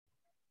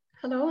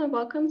Hello and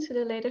welcome to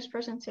the latest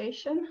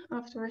presentation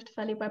of the Rift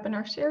Valley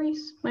webinar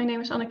series. My name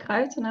is Anne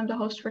Kruijt and I'm the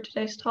host for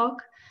today's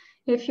talk.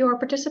 If you are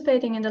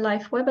participating in the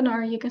live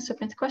webinar, you can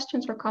submit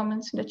questions or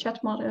comments in the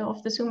chat module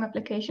of the Zoom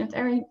application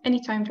at any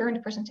time during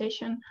the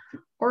presentation,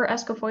 or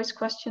ask a voice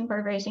question by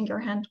raising your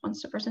hand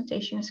once the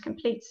presentation is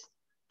complete.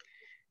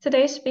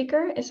 Today's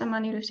speaker is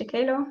Amani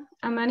Lusekelo.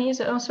 Amani is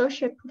an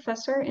associate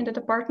professor in the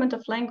Department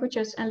of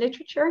Languages and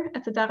Literature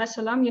at the Dar es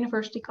Salaam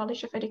University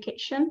College of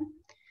Education.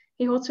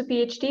 He holds a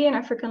PhD in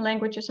African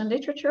Languages and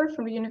Literature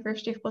from the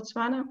University of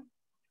Botswana.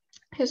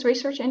 His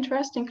research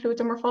interests include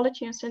the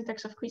morphology and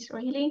syntax of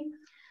Kiswahili,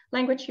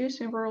 language use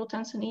in rural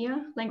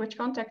Tanzania, language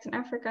contact in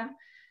Africa,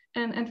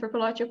 and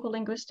anthropological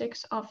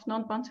linguistics of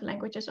non-Bantu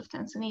languages of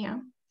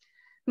Tanzania.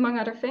 Among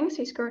other things,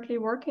 he's currently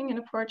working in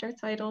a project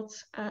titled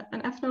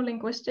An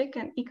Ethno-Linguistic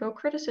and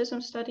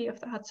Eco-Criticism Study of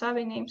the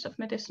Hadzabe names of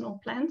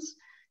medicinal plants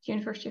at the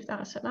University of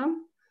Dar es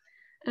Salaam.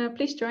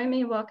 Please join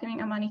me in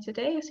welcoming Amani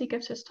today as he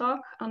gives his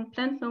talk on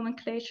plant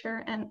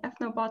nomenclature and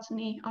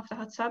ethnobotany of the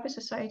Hadzabe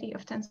Society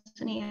of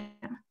Tanzania.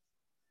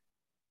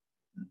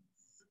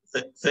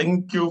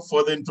 Thank you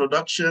for the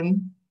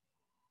introduction.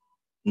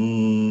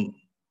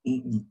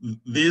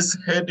 This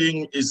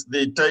heading is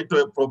the title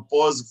I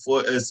propose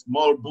for a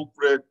small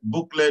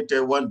booklet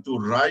I want to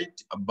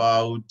write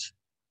about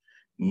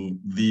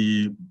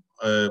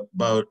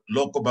about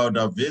local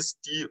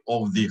biodiversity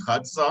of the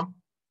Hadza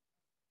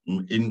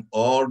in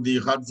all the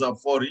Hadza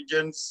 4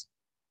 regions.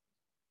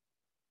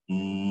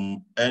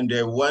 And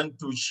I want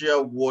to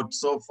share what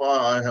so far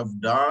I have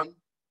done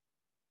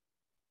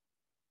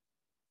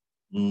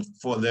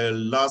for the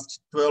last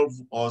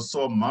 12 or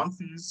so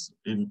months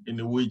in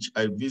which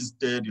I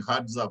visited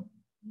Hadza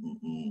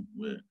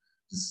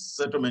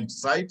settlement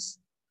sites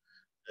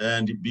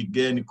and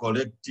began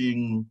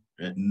collecting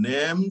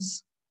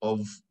names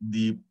of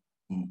the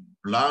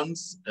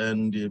plants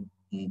and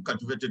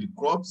cultivated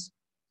crops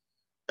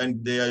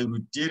and their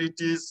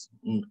utilities,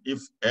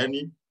 if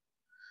any.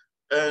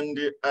 And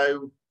I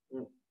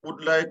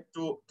would like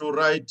to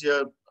write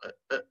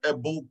a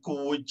book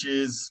which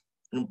is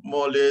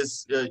more or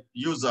less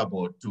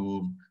usable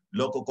to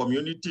local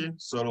community.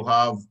 So I'll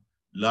have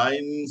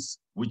lines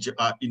which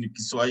are in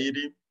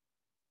Kiswahili.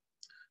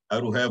 I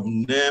will have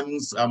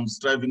names. I'm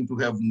striving to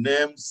have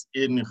names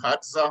in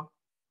Hadza.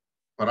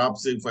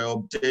 Perhaps if I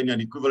obtain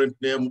an equivalent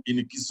name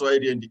in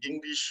Kiswahili and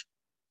English,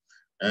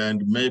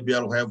 and maybe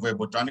I'll have a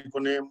botanical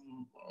name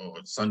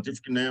or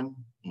scientific name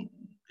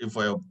if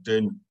I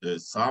obtain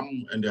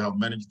some, and I have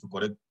managed to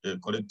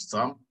collect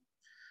some.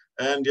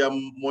 And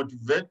I'm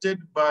motivated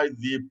by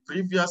the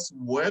previous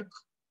work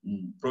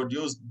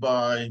produced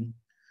by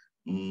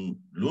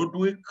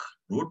Ludwig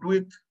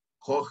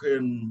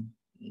Kochen-Dassen.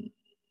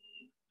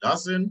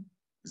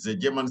 He's a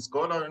German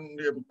scholar, and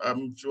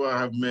I'm sure I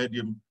have made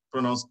him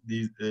pronounce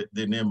the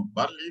name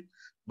badly,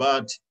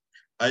 but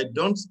I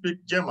don't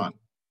speak German.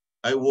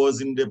 I was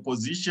in the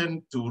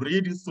position to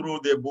read through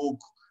the book,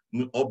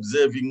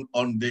 observing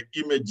on the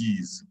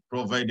images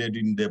provided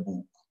in the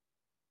book,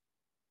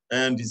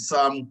 and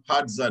some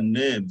Hadza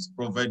names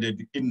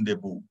provided in the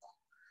book.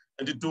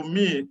 And to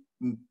me,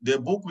 the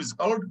book is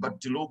old,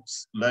 but it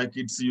looks like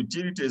its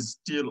utility is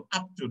still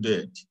up to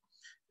date.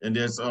 And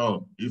as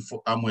if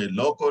I'm a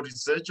local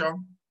researcher,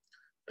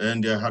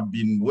 and I have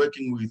been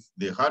working with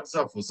the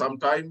Hadza for some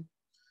time,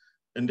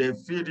 and I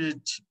feel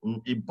it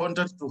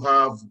important to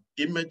have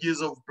images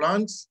of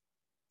plants,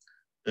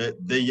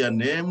 their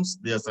names,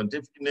 their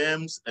scientific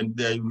names, and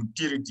their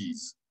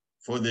utilities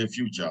for the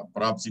future.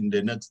 Perhaps in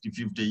the next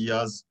 50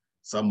 years,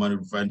 someone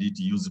will find it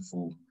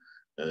useful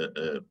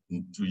to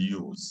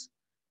use.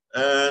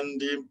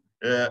 And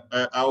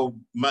I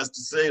must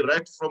say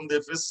right from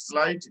the first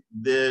slide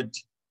that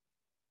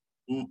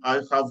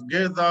I have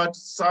gathered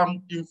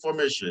some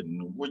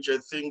information which I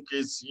think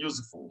is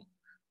useful,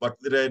 but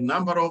there are a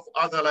number of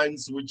other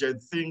lines which I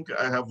think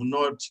I have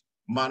not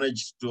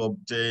managed to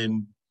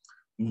obtain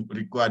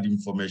required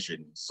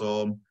information.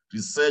 So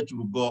research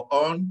will go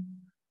on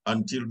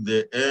until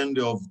the end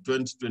of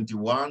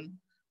 2021,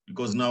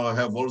 because now I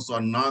have also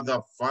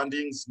another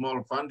funding,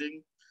 small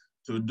funding,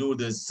 to do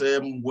the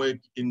same work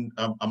in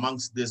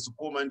amongst the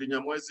Sukuma and the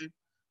Nyamwezi.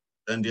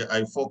 And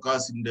I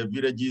focus in the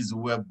villages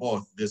where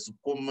both the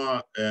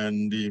Sukuma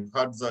and the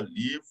Hadza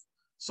live.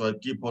 So I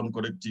keep on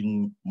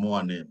collecting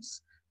more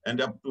names. And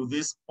up to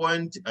this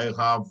point, I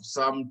have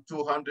some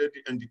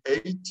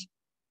 208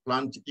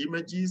 plant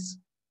images,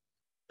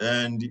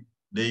 and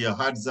they are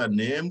Hadza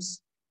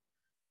names,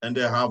 and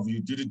I have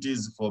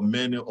utilities for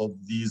many of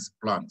these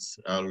plants.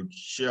 I'll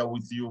share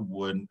with you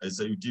when I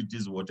say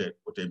utilities what I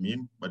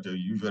mean, but I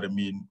usually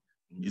mean,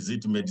 is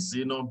it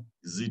medicinal?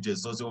 Is it a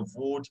source of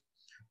food?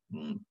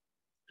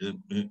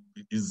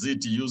 Is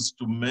it used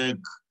to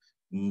make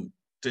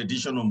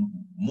traditional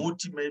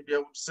muti, maybe I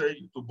would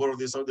say, to borrow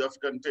the South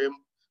African term,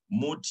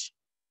 muti,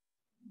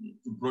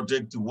 to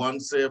protect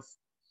oneself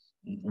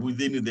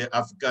within the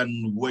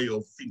African way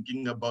of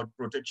thinking about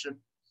protection?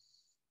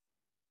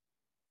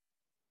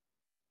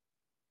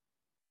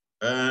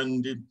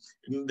 And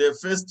in the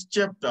first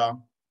chapter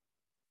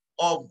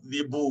of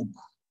the book,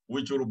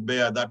 which will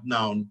bear that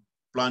noun,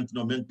 Plant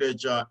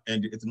Nomenclature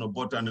and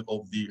Ethnobotany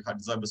of the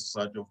Hadzabe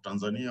Society of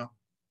Tanzania.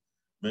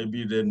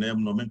 Maybe the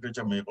name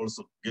nomenclature may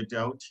also get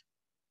out.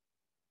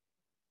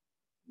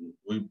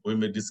 We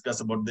may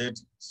discuss about that.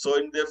 So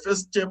in the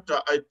first chapter,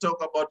 I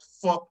talk about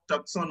folk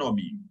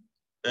taxonomy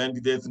and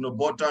the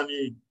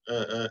ethnobotany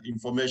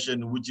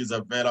information which is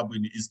available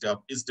in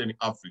Eastern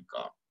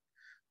Africa.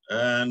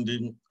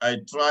 And I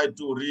try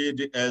to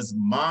read as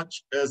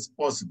much as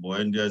possible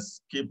and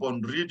just keep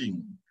on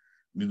reading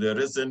the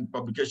recent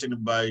publication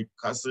by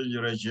Karsten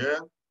Legère,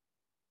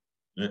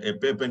 a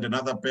paper and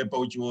another paper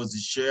which was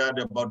shared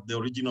about the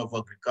origin of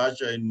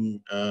agriculture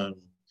in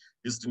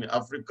Eastern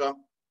Africa.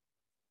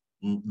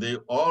 They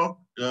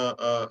all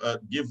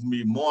give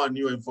me more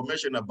new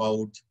information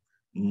about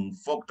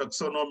folk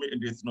taxonomy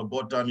and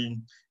ethnobotany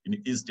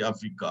in East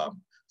Africa.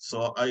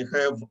 So I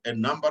have a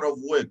number of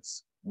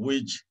works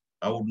which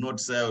I would not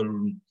say I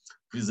will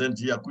present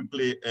here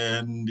quickly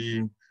and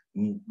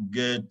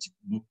get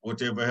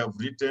whatever I have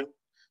written,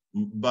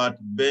 but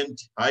Bernd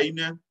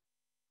Heine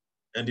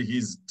and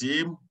his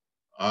team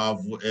have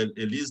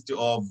a list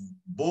of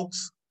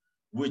books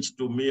which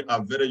to me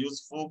are very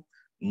useful.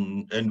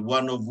 And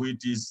one of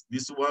which is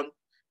this one,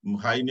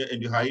 Heine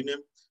and Heine,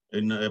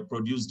 and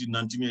produced in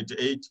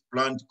 1988,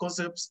 Plant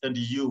Concepts and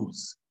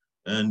Use.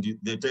 And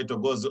the title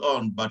goes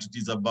on, but it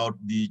is about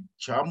the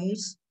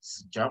Chamus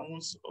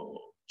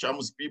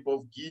people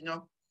of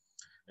Kenya.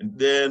 And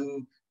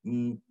then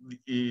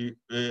a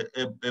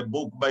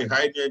book by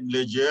Heine and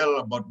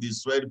Legère about the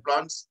swede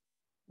plants,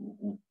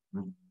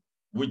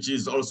 which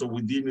is also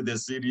within the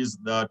series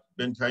that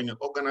Bernd Heine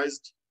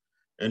organized,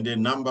 and a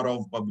number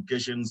of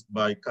publications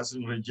by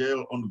Karsten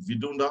Legère on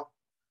Vidunda,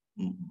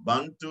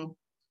 Bantu,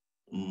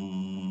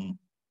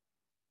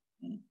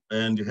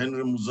 and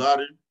Henry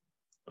Muzale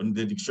on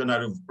the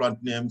Dictionary of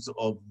Plant Names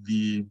of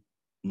the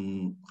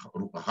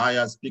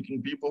higher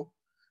speaking people.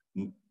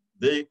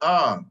 They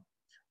are,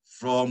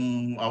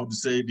 from, I would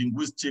say,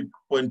 linguistic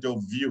point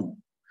of view,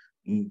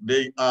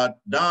 they are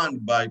done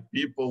by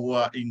people who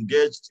are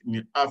engaged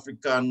in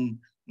African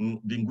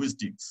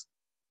linguistics.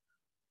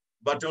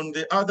 But on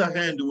the other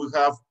hand, we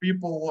have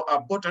people who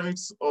are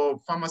botanists or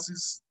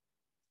pharmacists,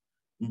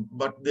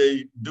 but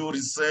they do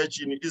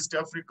research in East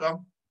Africa.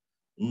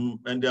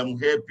 And I'm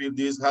happy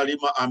this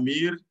Halima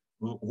Amir,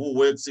 who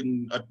works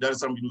at Dar es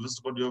Salaam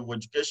University College of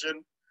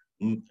Education,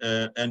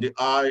 and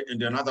I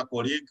and another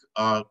colleague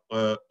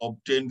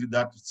obtained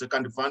that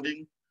second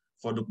funding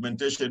for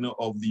documentation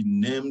of the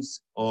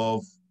names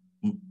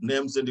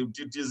and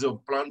utilities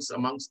of plants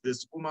amongst the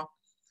Sukuma.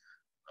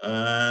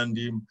 And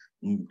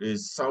a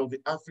South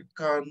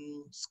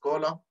African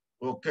scholar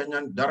or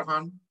Kenyan,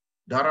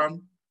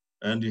 Daran,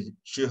 and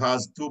she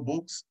has 2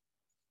 books.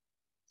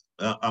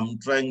 I'm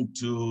trying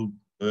to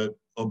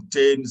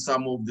obtain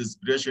some of the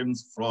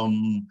inspirations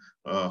from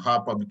her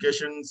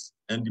publications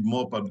and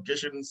more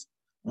publications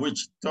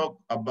which talk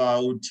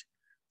about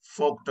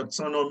folk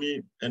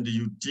taxonomy and the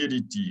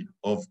utility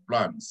of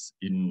plants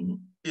in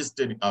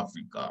Eastern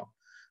Africa.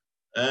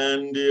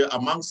 And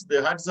amongst the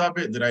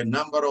Hadzabe, there are a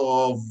number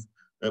of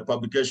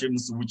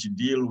publications which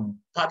deal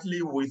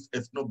partly with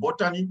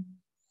ethnobotany.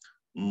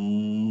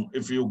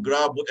 If you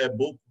grab a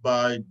book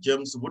by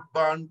James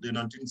Woodburn, in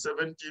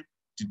 1970,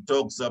 it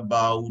talks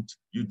about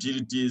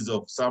utilities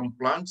of some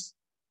plants,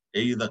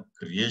 either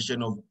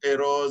creation of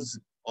arrows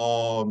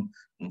or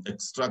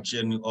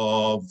extraction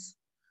of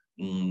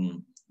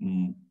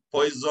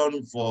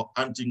poison for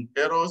hunting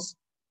arrows.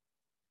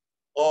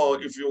 Or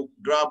if you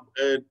grab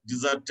a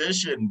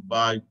dissertation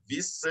by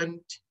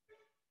Vincent,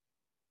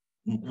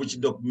 which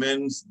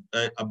documents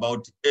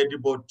about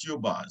edible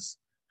tubers.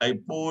 I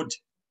put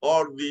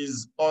all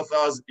these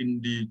authors in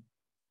the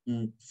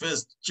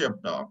first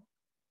chapter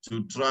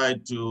to try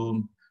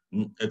to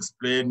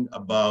explain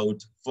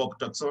about folk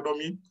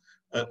taxonomy.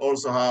 I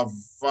also have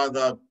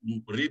further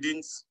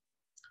readings.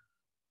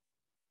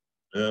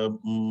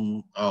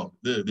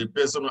 The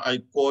person I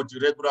quote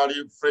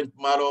regularly, Frank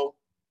Marlowe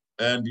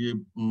and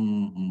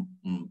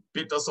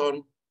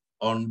Peterson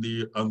on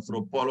the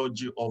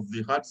anthropology of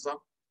the Hadza.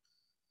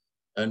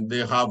 And they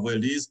have a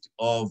list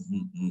of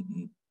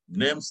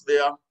names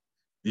there.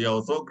 The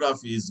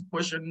orthography is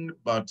questioned,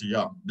 but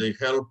yeah, they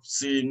help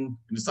seeing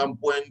in some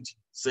point,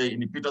 say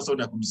in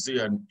Peterson, I could see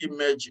an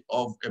image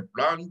of a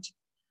plant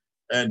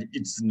and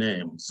its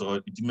name. So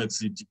it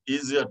makes it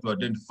easier to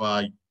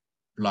identify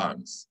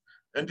plants.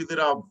 And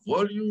there are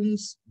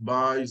volumes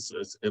by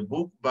a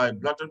book by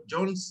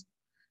Blurton-Jones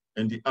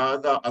and the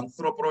other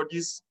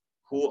anthropologists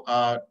who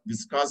are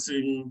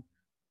discussing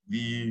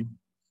the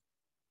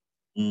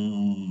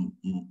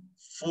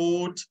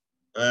food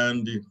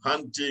and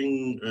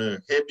hunting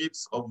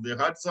habits of the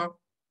Hadza,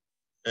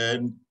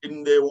 and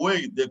in the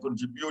way they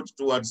contribute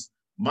towards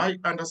my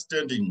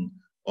understanding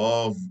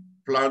of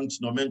plant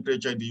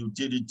nomenclature and the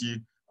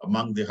utility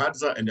among the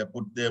Hadza, and I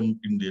put them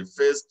in the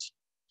first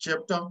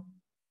chapter.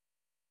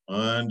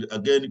 And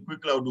again,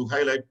 quickly I would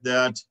highlight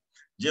that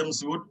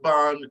James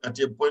Woodburn, at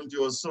a point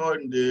or so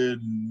in the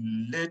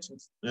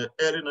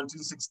early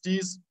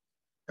 1960s,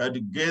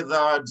 had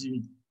gathered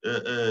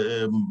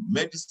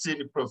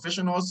medicine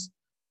professionals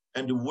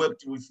and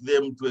worked with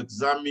them to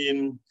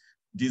examine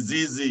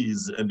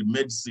diseases and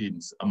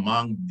medicines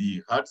among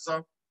the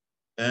Hadza.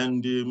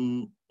 And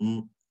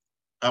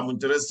I'm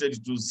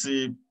interested to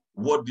see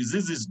what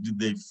diseases did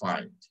they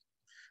find.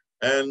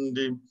 And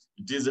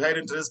it is very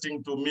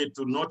interesting to me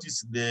to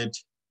notice that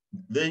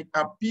they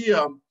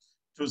appear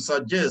to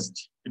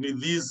suggest in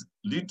these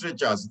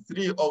literatures,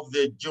 3 of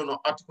the journal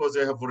articles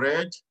I have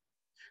read,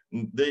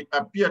 they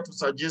appear to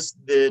suggest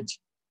that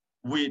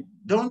we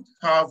don't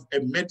have a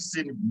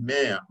medicine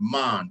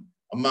man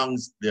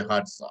amongst the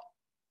Hadza.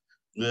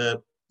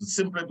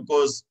 Simply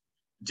because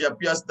it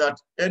appears that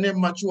any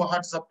mature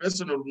Hadza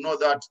person will know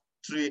that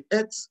tree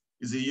X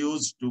is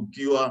used to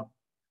cure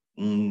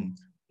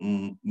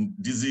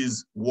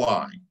disease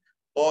Y,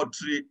 or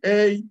tree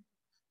A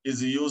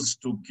is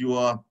used to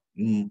cure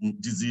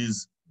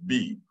disease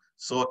B.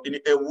 So in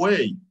a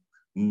way,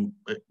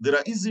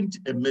 there isn't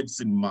a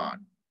medicine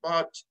man,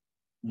 but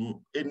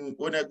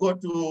when I go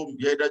to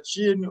Yaeda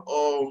Chini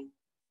or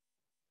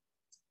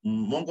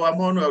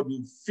Mongoamono, I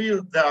would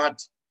feel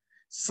that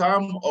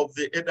some of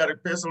the elderly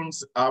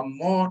persons are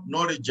more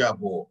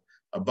knowledgeable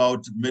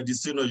about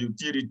medicinal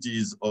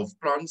utilities of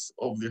plants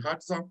of the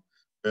Hadza.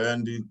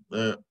 And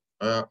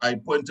I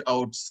point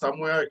out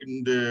somewhere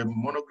in the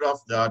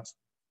monograph that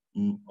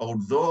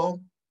although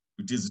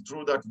it is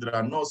true that there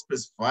are no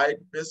specified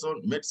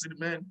medicine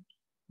men,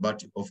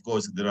 but of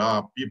course there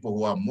are people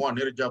who are more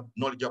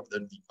knowledgeable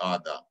than the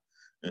other.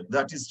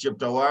 That is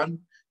chapter 1.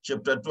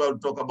 Chapter 2, I'll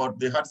talk about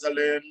the Hadza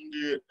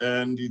land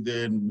and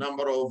the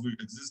number of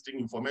existing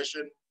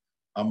information.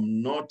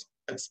 I'm not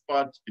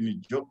expert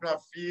in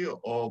geography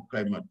or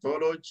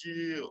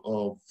climatology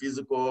or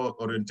physical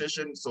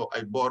orientation, so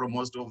I borrow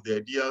most of the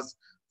ideas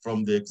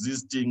from the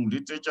existing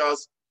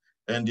literatures.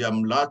 And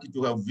I'm lucky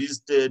to have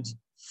visited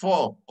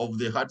 4 of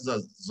the Hadza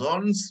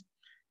zones.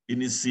 In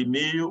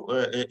Semeya,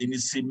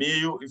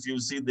 if you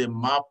see the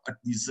map at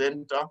the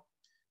center,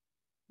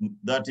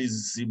 that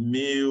is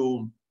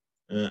Semeya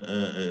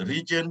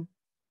region,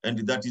 and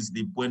that is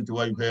the point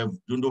where you have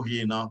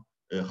Dunduhiya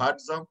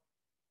Hadza.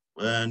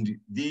 And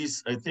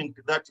this, I think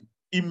that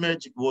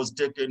image was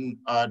taken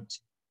at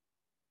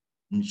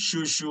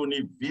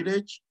Shushuni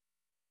village,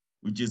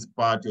 which is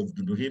part of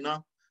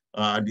Dunduhiya.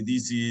 And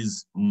this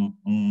is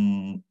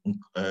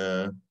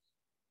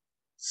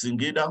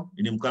Singida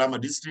in Mkalama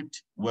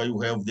district, where you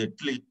have the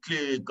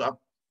Tlhi'ika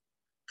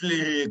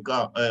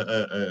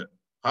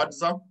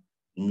Hadza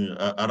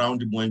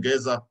around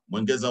Mwengeza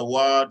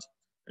ward,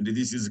 and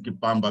this is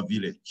Kipamba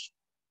village.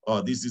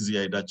 Oh, this is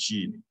Yaeda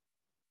Chini.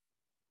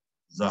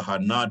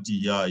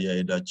 Zahanati ya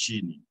Yaeda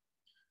Chini.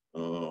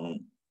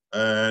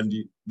 And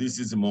this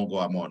is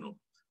Mongoamono.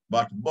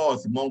 But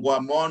both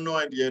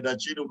Mongoamono and Yaeda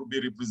Chini will be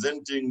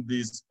representing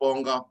the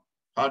Sponga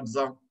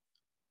Hadza.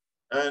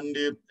 And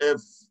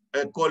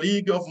a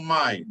colleague of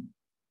mine,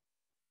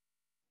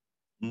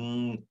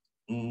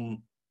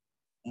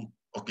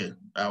 okay,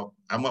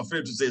 I'm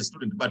afraid to say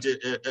student, but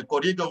a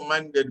colleague of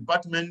mine in the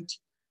department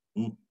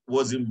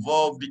was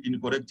involved in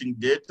collecting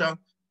data,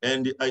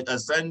 and I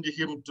assigned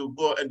him to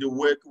go and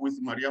work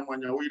with Maria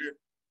Mwanyawire.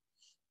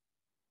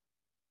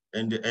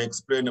 And I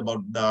explained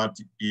about that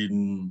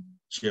in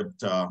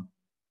chapter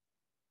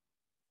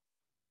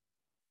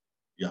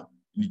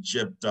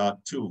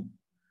 2.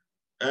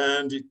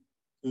 And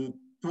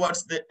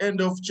towards the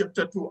end of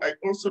chapter 2, I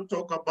also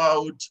talk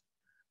about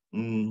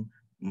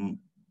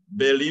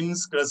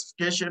Berlin's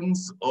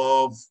classifications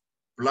of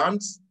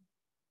plants,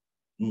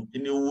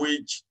 in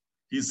which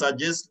he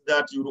suggests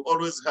that you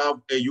always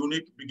have a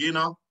unique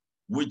beginner,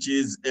 which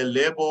is a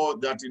label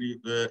that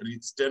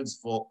stands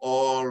for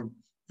all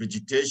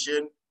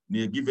vegetation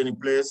in a given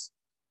place,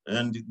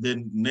 and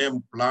then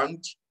name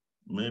plant,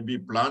 maybe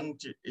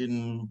plant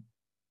in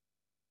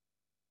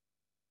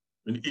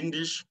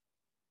English.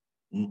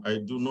 I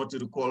do not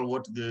recall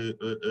what the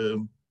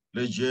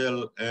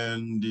Legère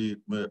and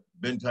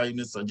Bernd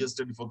Heine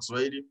suggested for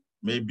Swahili,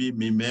 maybe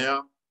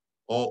mimea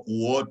or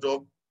water.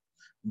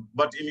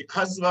 But in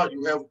Hadza,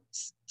 you have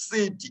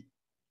cite,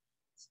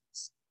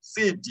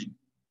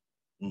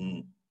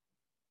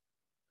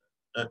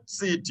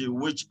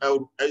 which I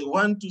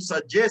want to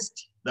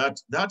suggest that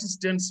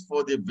stands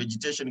for the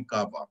vegetation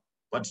cover,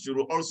 but it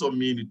will also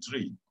mean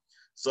tree.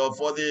 So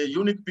for the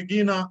unique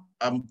beginner,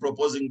 I'm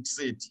proposing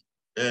cite,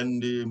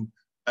 and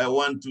I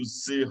want to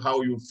see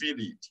how you feel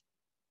it.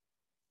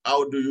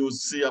 How do you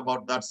see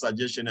about that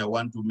suggestion I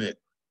want to make?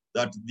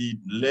 That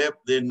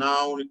the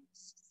noun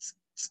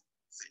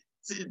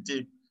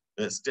cite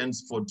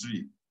stands for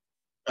tree,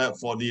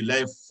 for the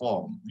life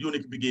form,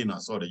 unique beginner.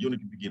 For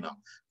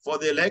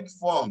the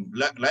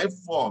life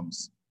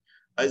forms,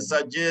 I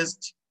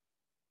suggest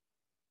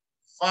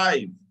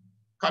 5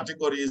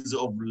 categories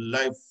of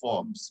life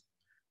forms.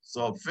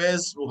 So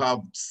first we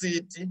have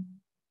cite,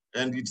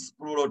 and it's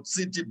plural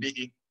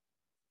Tcikibiʔi,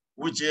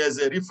 which has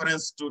a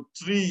reference to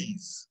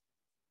trees.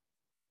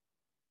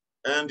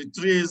 And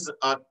trees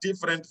are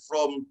different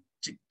from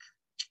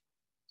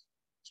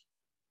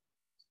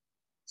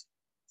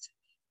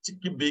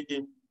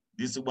Tcikibiʔi,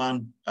 This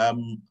one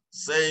I'm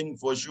saying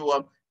for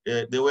sure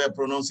the way I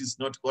pronounce is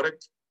not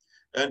correct.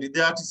 And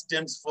that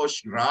stands for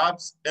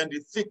shrubs and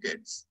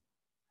thickets.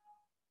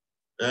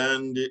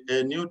 And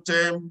a new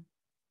term,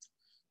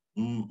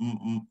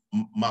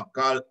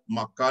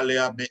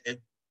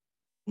 Mákaleabeʔe,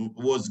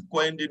 was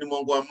coined in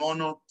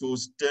Mongola to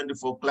stand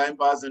for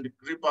climbers and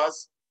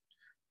creepers.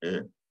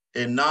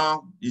 And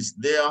now is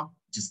there,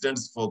 it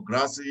stands for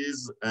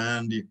grasses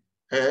and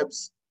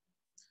herbs.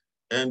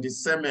 And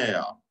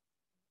Semeya,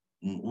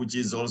 which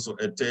is also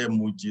a term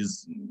which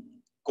is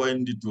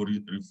coined to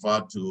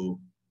refer to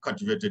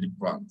cultivated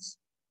plants.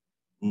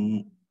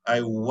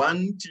 I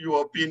want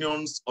your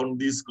opinions on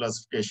this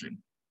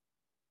classification.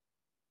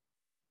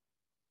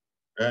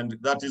 And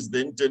that is the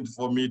intent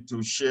for me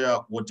to share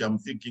what I'm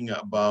thinking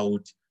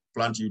about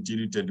plant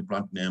utility and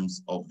plant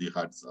names of the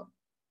Hadzabe.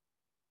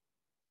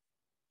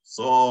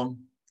 So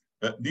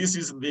this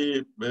is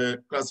the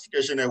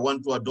classification I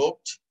want to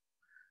adopt.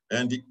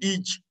 And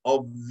each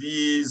of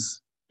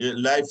these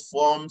life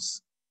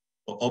forms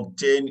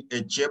obtain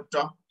a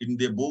chapter in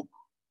the book.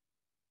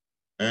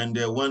 And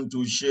I want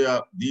to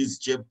share these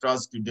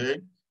chapters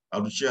today. I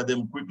will share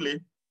them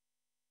quickly.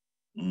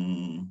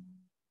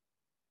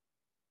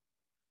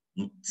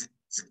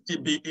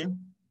 Tcikibiʔi,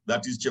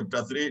 that is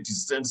chapter 3, it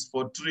stands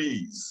for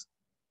trees.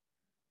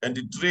 And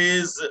the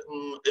trees,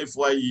 if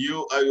I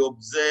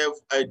observe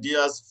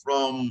ideas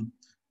from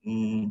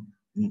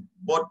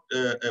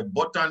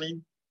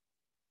botany,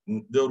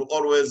 they will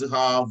always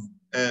have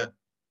a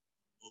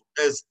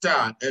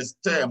stem,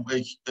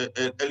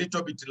 a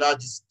little bit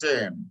large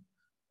stem.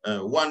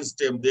 One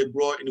stem, they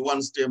grow in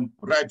one stem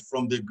right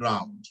from the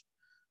ground.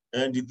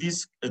 And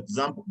this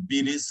example,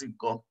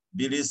 Bilisico,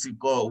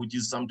 which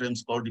is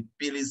sometimes called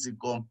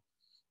Pilisico,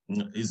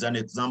 is an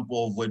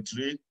example of a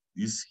tree.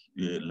 This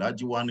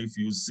large one, if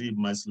you see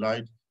my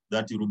slide,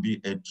 that will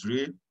be a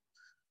tree.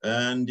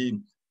 And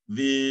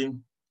the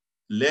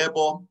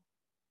label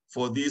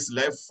for this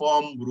life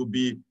form will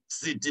be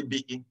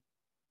Tcitibiʔi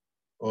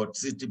or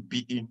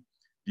Tcikibiʔi,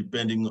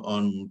 depending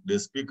on the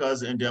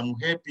speakers. And I'm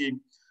happy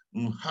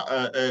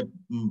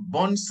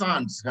Born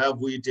sons have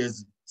it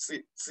as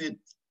cite.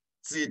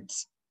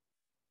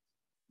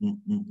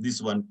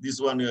 This one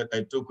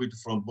I took it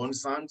from Born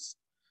sons.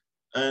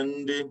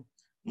 And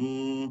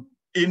in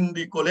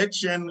the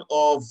collection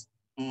of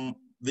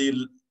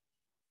the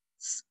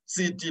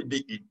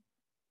Tcikibiʔi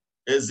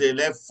as a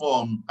life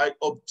form, I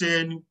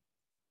obtained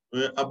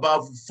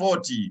above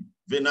 40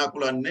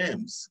 vernacular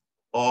names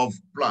of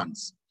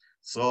plants.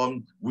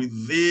 So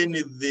within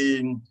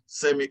the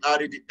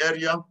semi-arid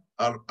area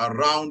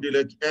around the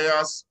lake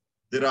areas,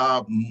 there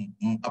are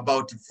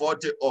about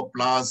 40 or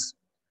plus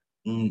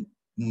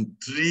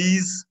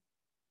trees,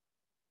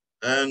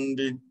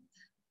 and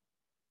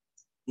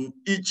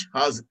each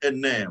has a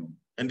name.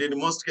 And in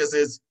most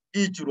cases,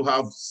 each will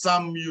have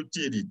some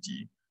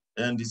utility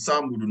and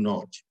some will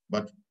not,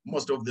 but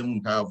most of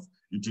them have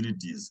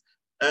utilities.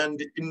 And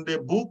in the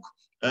book,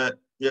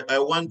 I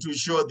want to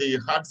show the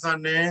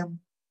Hadzabe name,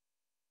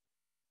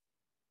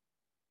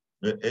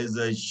 as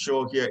I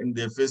show here in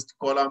the first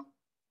column.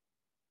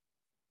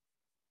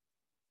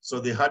 So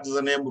the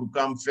Hadzabe name will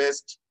come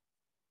first.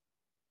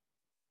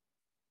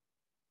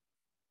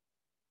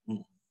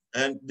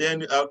 And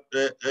then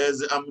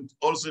as I'm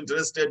also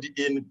interested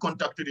in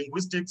contact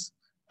linguistics,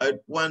 I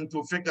want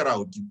to figure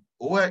out,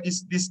 where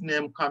is this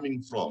name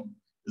coming from?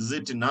 Is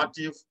it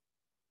native,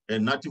 a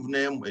native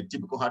name, a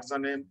typical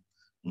Hadzabe name?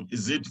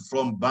 Is it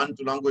from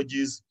Bantu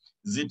languages?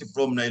 Is it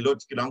from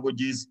Nilotic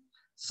languages?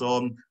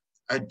 So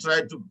I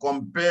try to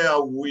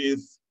compare with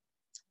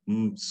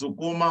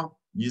Sukuma,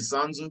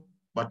 Nisanzu,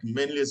 but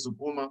mainly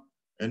Sukuma,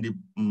 and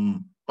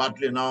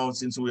partly now,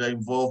 since we are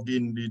involved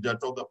in the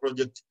Datoga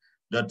project,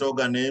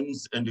 Datoga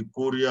names, and the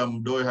Korea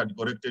Mdoe had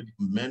corrected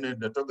many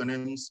Datoga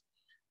names,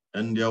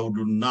 and I would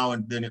now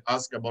and then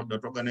ask about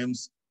Datoga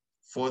names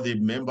for the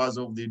members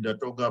of the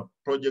Datoga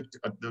project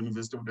at the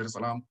University of Dar es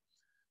Salaam.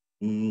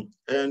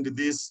 And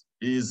this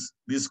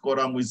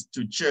column is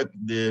to check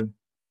the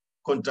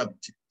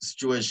contact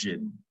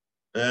situation.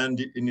 And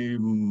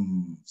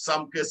in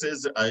some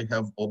cases, I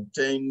have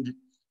obtained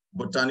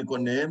botanical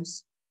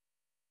names,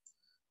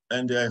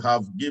 and I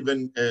have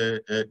given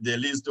the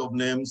list of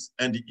names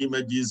and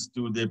images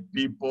to the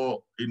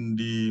people in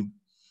the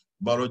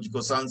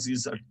biological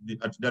sciences at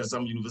Dar es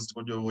Salaam University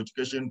College of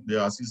Education. They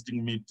are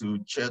assisting me to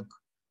check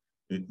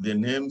the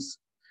names.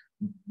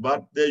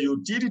 But the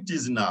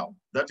utilities now,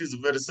 that is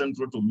very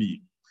central to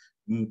me.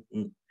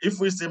 If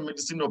we say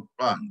medicinal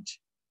plant,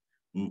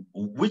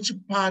 which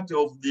part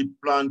of the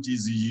plant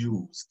is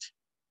used?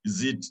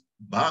 Is it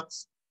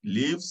barks,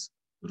 leaves,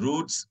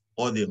 roots,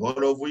 or the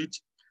whole of it?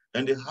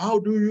 And how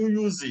do you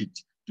use it?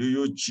 Do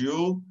you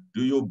chew?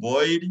 Do you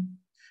boil?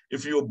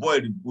 If you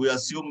boil, we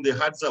assume the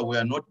Hadzabe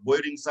were not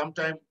boiling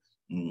sometime.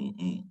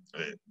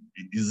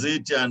 Is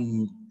it a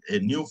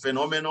new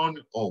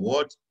phenomenon or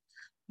what?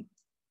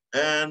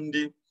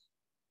 And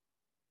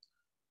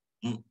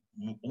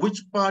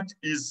which part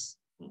is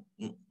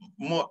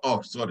more,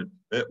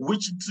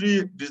 which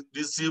tree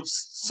receives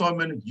so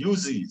many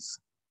uses?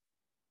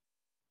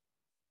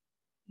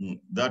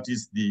 That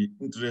is the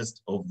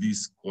interest of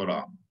this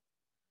column.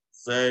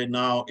 Say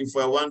now, if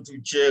I want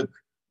to check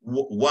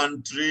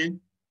one tree,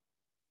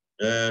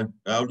 I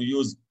will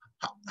use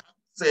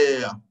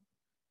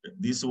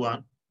this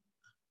one,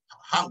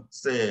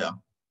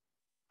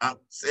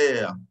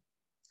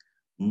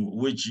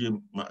 which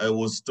I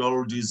was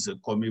told is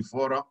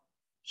Comifora,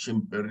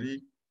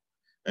 Chimperi,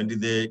 and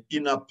the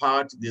inner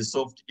part, the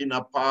soft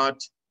inner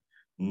part,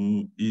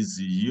 is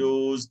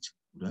used.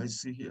 What do I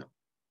see here?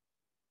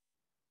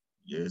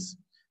 Yes,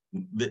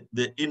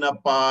 the inner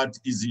part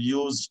is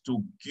used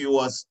to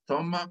cure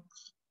stomach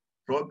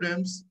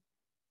problems.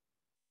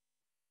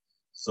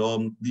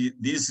 So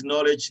this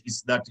knowledge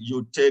is that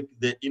you take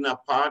the inner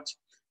part,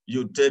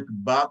 you take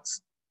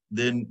bugs,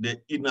 then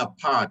the inner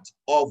part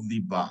of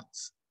the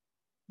bugs.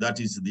 That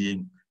is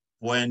the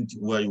point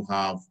where you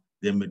have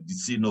the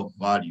medicinal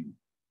value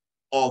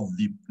of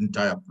the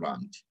entire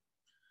plant.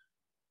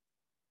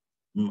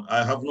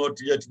 I have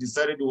not yet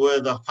decided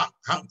whether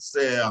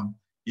Hanksea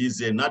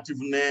is a native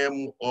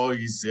name or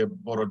is a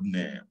borrowed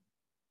name.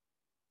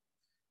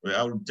 Well,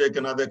 I will take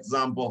another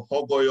example,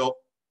 Hogoyo,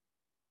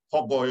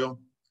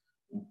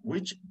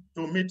 which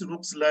to me it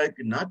looks like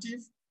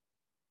native.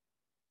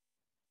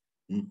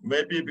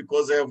 Maybe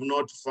because I have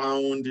not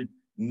found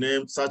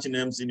such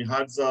names in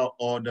Hadza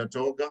or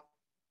Datoga.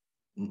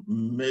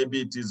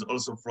 Maybe it is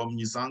also from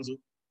Nisanzu.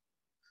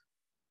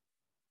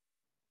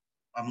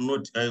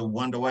 I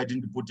wonder why I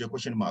didn't put a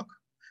question mark.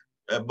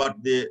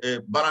 But the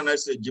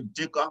Baranus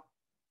aegyptica,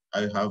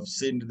 I have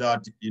seen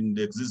that in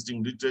the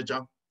existing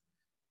literature,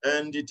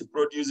 and it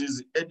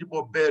produces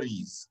edible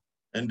berries.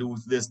 And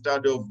with the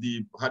study of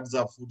the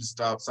Hadza food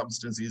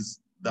substances,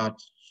 that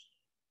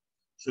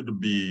should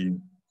be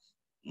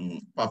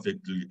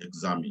perfectly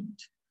examined.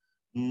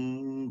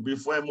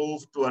 Before I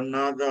move to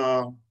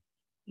another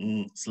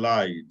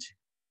slide,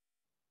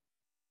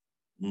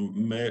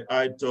 may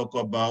I talk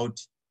about,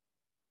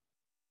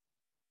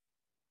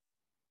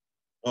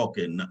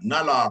 okay,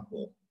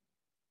 Nalako,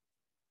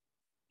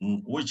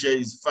 which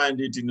is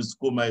find it in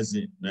Skuma is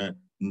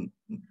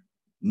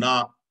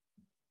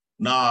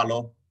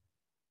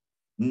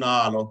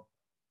Nalo,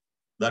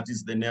 that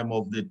is the name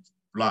of the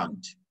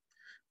plant.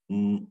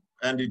 And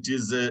it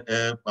is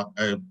a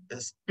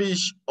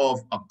species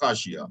of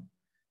acacia.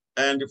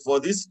 And for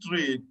this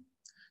tree,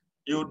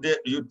 you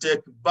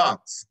take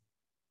barks,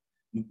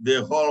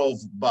 the whole of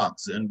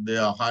barks, and they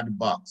are hard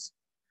barks.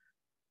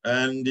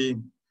 And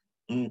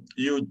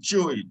you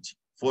chew it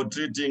for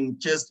treating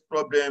chest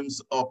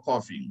problems or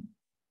coughing.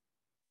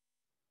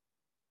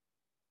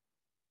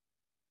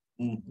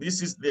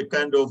 This is the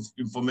kind of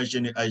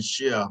information I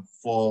share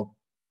for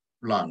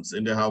plants,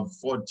 and I have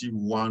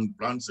 41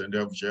 plants, and I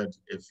have shared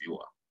a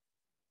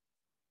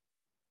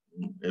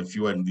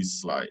few in this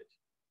slide.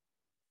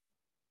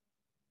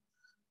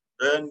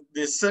 And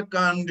the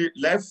second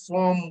life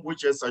form,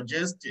 which I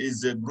suggest,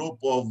 is a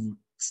group of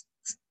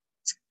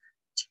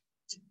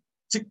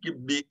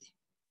Tcikibiʔi,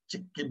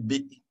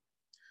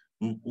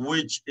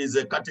 which is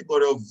a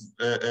category of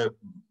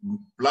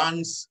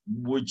plants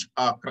which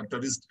are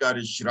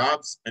characteristically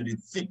shrubs and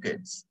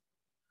thickets.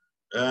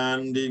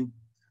 And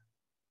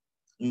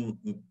in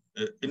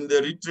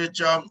the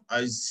literature,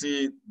 I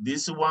see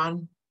this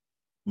one,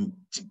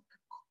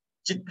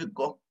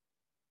 Tcikibiʔi,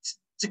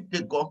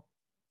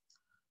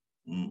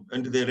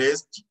 and the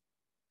rest,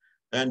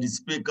 and the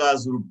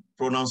speakers will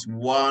pronounce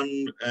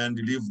one and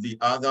leave the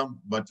other,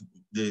 but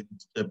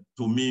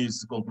to me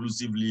it's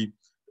conclusively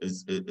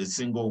a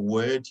single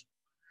word.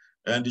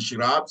 And the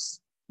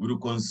shrubs will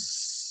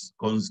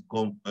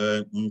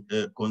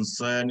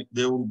concern,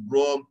 they will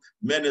grow,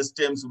 many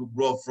stems will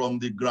grow from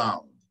the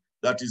ground.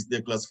 That is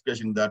the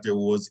classification that I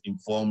was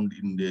informed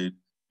in the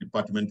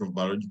Department of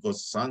Biological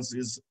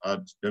Sciences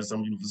at Dar es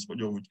Salaam University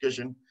College of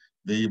Education.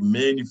 The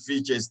main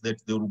feature is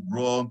that they will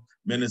grow,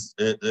 many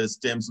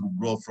stems will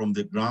grow from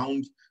the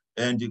ground.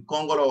 And the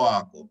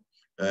Kongolowako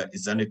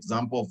is an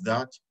example of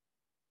that.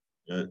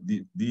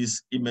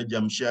 This image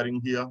I'm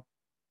sharing here.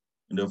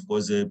 And of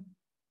course,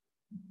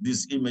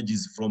 this image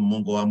is from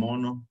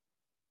Mongola.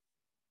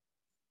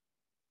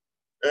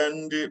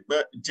 And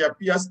it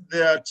appears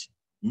that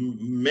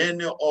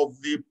many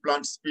of the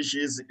plant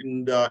species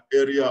in the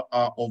area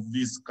are of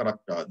this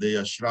character. They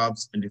are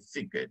shrubs and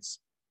thickets.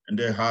 And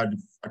they had,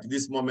 at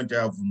this moment,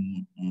 I have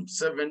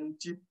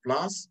 70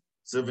 plus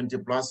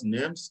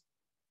names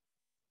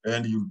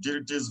and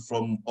utilities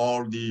from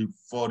all the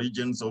 4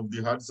 regions of the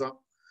Hadza.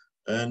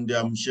 And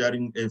I'm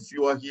sharing a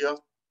few here.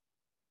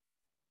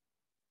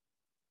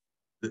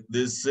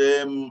 The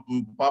same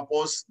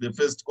purpose, the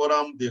first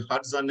column, the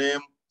Hadza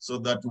name, so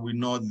that we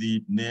know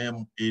the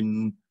name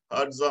in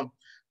Hadza.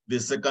 The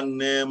second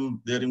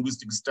name, the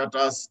linguistic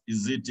status,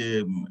 is it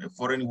a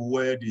foreign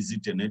word, is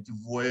it a native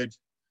word?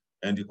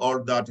 And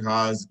all that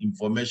has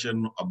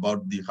information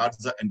about the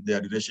Hadza and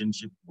their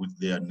relationship with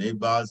their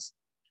neighbors.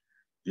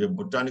 The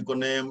botanical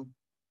name,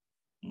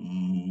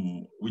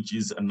 which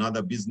is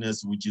another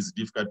business which is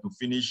difficult to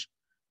finish.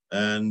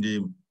 And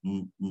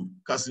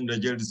Karsten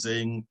Legère is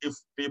saying, if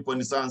people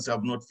in science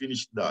have not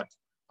finished that,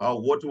 how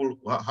would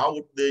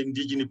the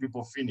indigenous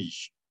people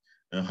finish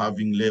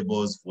having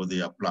labels for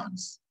their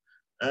plants?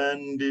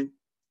 And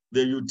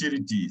the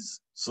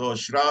utilities. So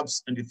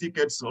shrubs and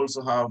thickets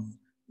also have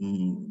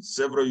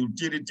several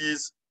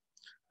utilities,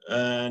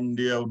 and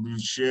I will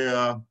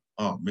share,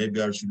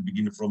 maybe I should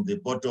begin from the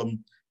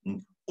bottom.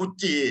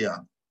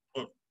 Otieno.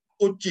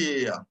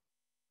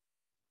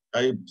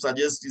 I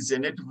suggest it's a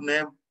native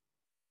name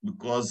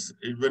because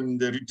even in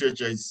the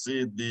literature I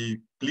see the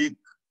click,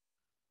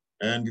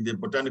 and the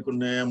botanical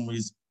name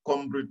is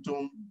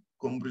Combretum.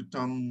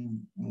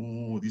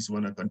 Oh, this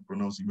one I can't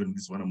pronounce, even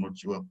this one I'm not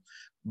sure.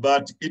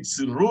 But its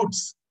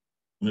roots,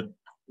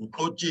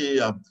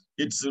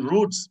 its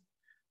roots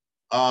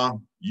are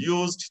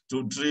used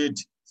to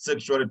treat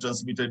sexually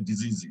transmitted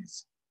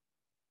diseases.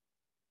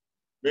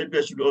 Maybe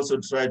I should also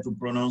try to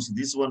pronounce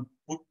this one,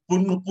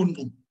 Pungu.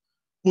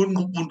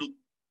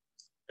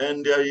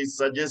 And I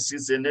suggest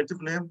it's a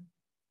native name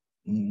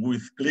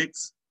with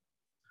clicks.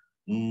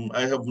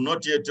 I have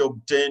not yet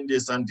obtained a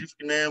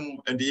scientific name,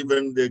 and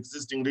even the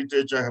existing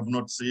literature, I have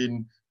not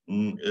seen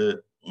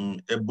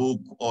a book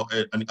or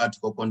an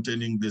article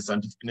containing the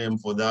scientific name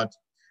for that.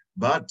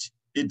 But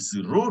its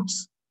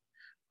roots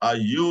are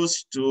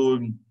used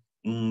to,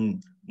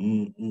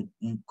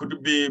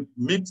 could be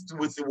mixed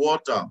with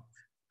water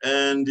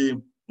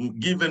and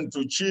given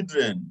to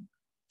children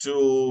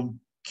to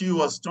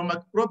cure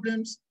stomach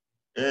problems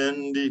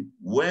and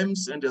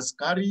worms and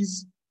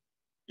scaries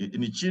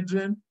in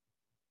children.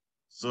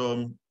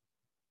 So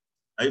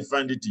I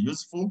find it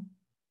useful.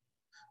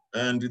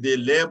 And the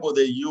label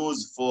they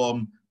use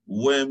for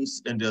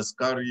worms and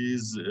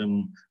scaries,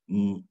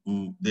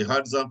 the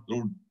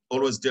Hadzabe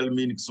always tell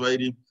me in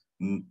Kiswahili,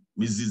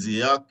 mizizi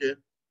yake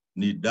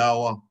ni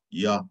dawa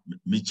ya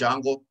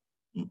michango,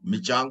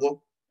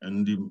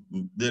 and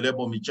the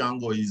label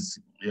michango is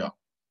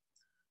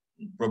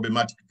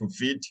problematic to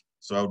feed,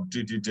 so I would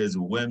treat it as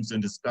worms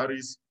and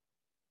scaries.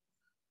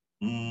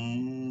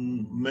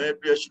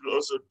 Maybe I should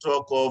also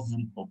talk of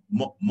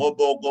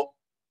mobogo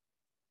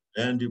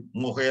and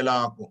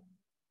mohelako,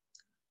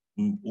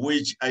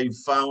 which I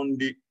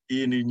found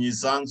in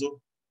Nyisanzu.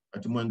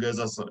 At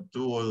Mwengeza,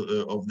 two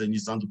of the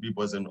Nyisanzu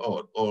peoples and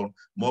all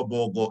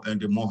mobogo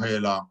and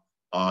mohela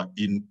are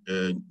in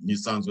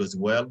Nyisanzu as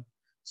well.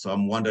 So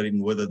I'm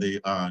wondering whether they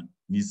are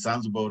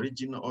Nyisanzu by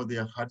origin or they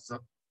are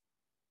Hadzabe.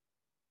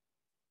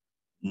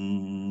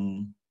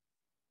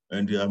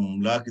 And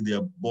I'm lucky they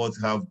both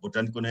have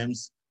botanical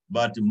names,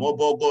 but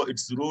mobogo,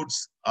 its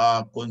roots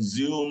are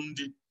consumed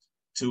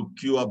to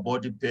cure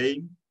body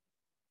pain,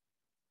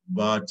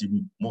 but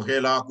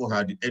mohelako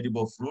had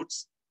edible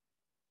fruits.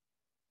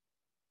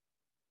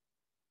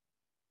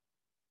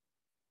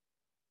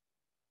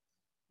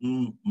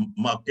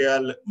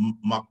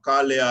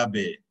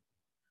 Mákaleabeʔe.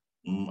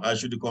 I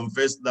should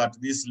confess that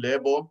this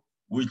label,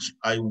 which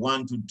I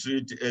want to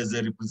treat as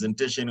a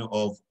representation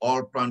of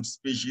all plant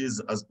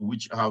species as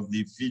which have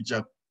the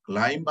feature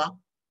climber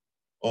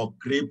or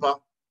creeper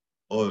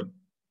or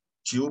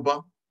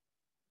tuber.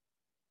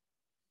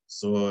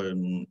 So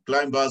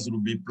climbers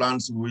will be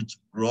plants which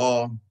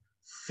grow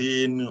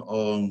thin,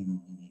 or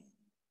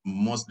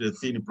mostly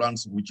thin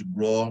plants which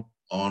grow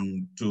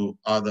onto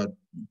other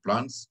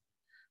plants.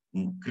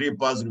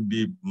 Creepers will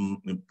be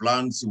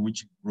plants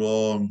which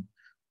grow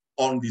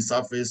on the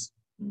surface.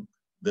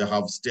 They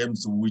have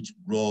stems which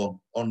grow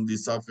on the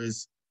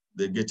surface.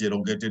 They get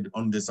elongated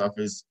on the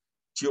surface.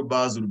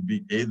 Tubers will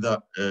be either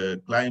a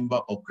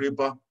climber or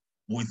creeper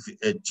with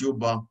a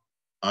tuber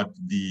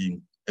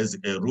as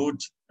a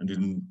root, and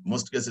in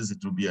most cases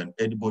it will be an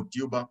edible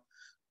tuber.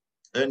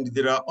 And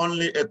there are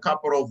only a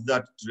couple of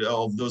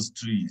those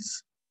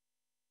trees.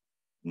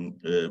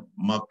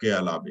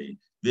 Mákaleabeʔe.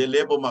 The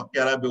label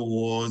Mákaleabeʔe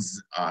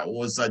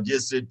was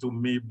suggested to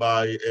me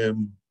by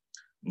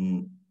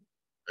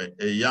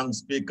a young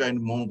speaker in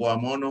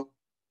Mongola,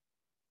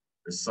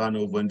 the son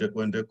of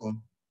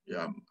Wendeko.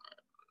 Yeah,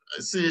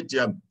 I see it.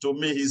 Yeah. To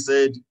me, he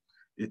said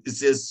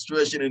it's a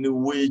situation in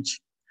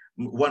which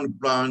one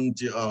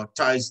plant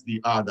ties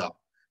the other.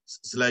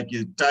 It's like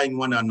tying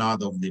one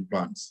another of the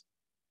plants.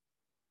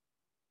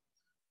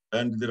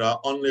 And there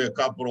are only a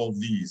couple of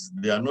these.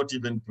 They are not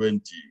even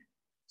 20.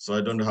 So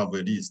I don't have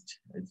a list.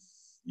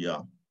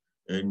 Yeah.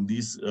 And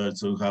this,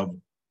 so have,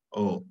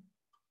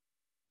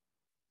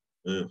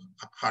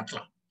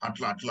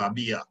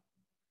 Tlhi'ika,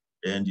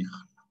 and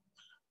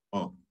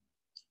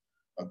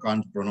I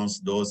can't pronounce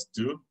those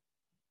two.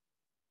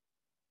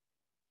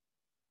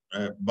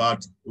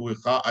 But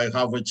I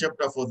have a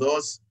chapter for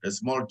those, a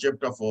small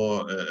chapter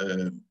for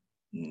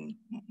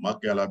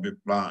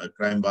Mákaleabeʔe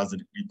climbers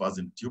and creepers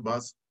and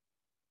tubers.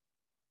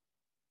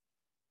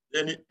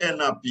 Then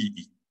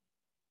Énápiʔi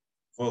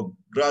for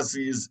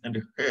grasses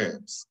and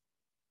herbs.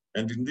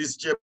 And in this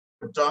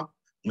chapter,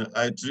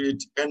 I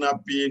treat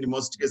Énápiʔi in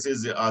most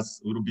cases as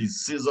will be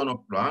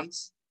seasonal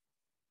plants.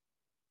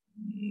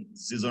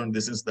 Season in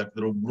the sense that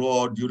they will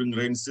grow during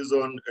rain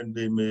season and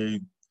they may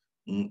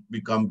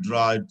become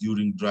dry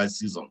during dry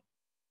season.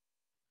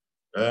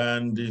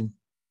 And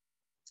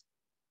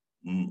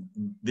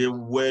The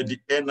word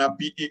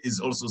Énápiʔi is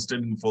also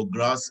standing for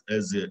grass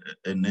as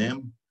a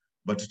name,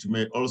 but it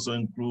may also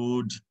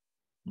include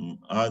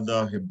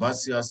other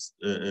herbaceous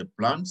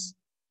plants.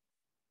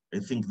 I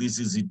think this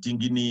is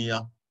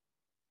Tinginia,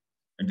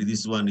 and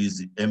this one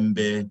is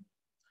Embeodako.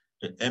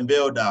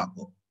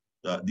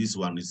 This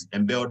one is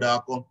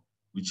Embeodako,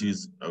 which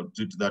is, I'll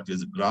treat that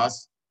as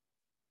grass.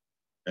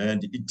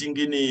 And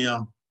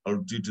Itinginia,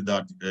 I'll treat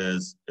that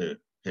as a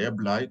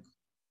herb-like.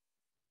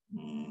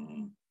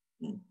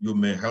 You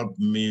may help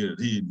me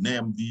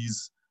rename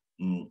these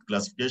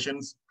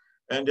classifications.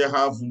 And they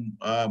have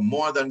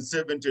more than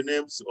 70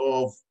 names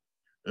of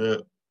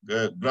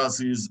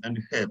grasses and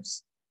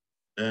herbs.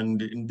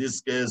 And in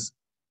this case,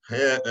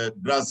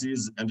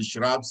 grasses and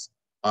shrubs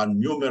are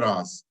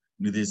numerous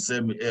in the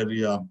same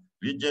area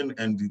region,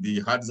 and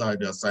the Hadza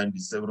had assigned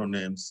several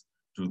names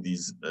to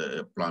these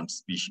plant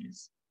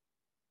species.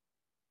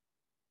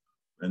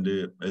 And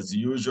as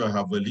usual, I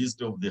have a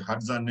list of the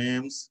Hadza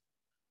names,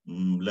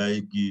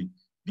 like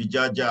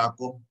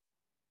Gijajako,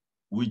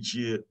 which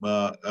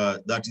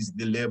that is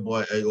the label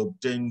I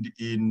obtained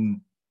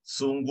in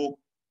Sungu,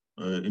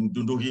 in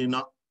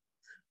Dunduhiya.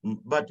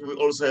 But we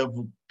also have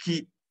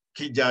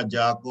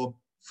Kijajako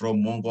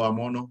from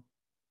Mongola.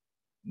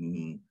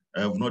 I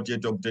have not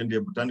yet obtained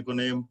a botanical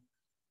name.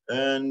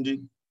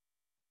 And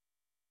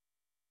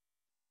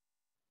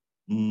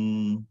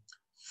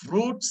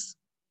fruits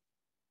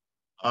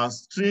are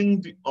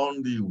stringed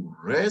on the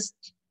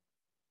wrist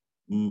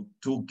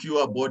to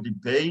cure body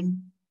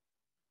pain.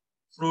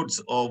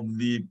 Fruits of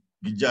the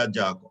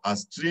Gijajako are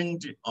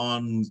stringed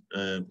on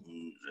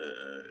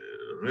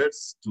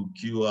wrists to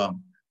cure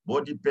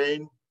body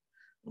pain.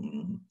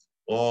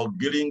 Or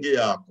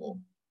Giringiyako,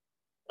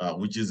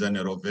 which is an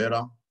aloe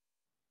vera.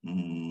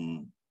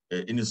 In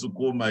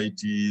Sukuma,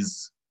 it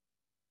is,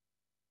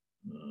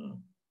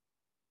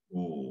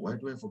 why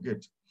do I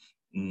forget?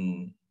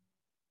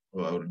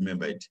 I'll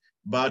remember it.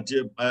 But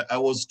I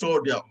was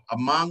told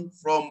among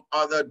from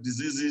other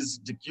diseases,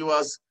 the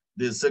cures,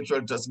 the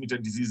sexually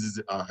transmitted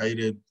diseases are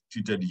highly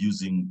treated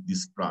using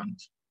this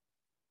plant.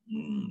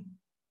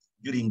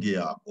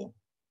 Giringiyako.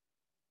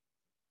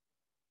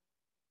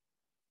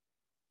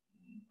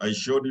 I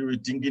showed you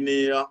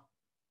Tinginia.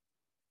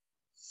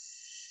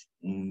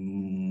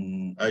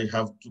 I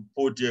have to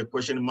put a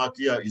question mark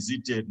here. Is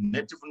it a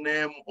native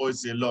name or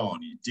is it a loan?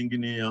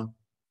 Tinginia.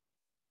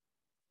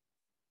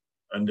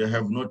 And I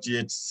have not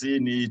yet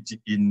seen it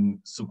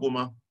in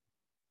Sukuma.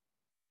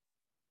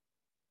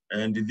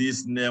 And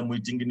this name,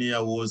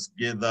 Tinginia, was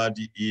gathered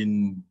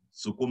in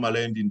Sukuma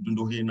land in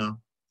Dunduhiya.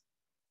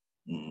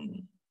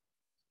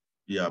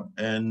 Yeah,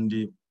 and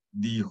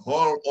the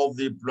whole of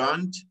the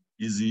plant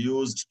is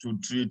used to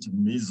treat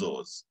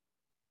measles.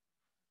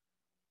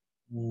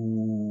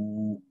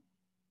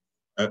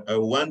 I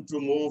want to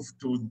move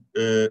to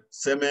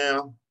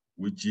Semeya,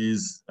 which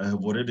is, I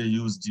have already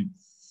used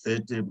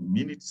 30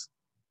 minutes.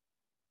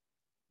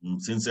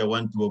 Since I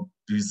want to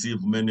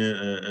receive many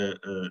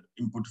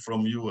input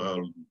from you,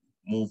 I'll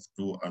move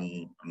to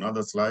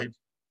another slide.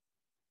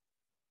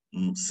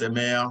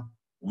 Semeya,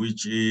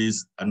 which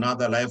is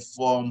another life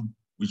form,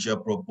 which I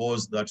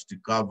propose that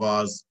it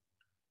covers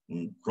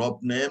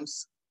crop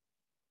names.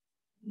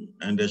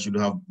 And I should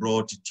have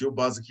brought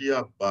tubers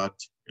here, but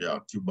yeah,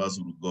 tubers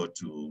will go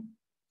to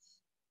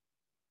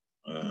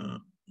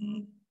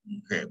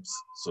herbs.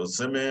 So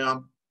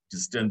Semeya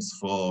stands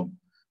for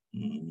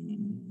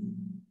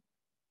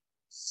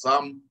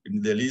some,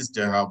 in the list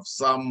I have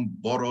some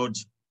borrowed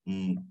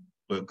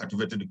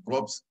cultivated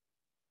crops,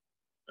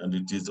 and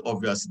it is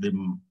obvious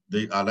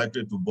they are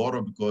likely to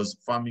borrow because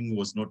farming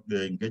was not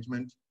their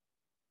engagement.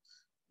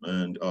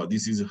 And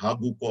this is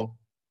Haguko,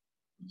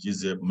 which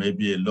is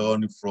maybe a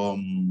loan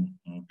from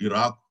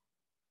Iraq,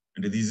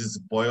 and this is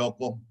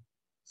Poyoko.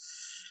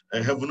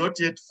 I have not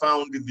yet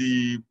found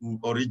the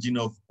origin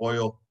of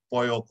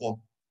Poyoko,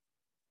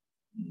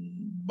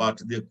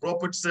 but the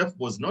crop itself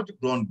was not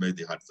grown by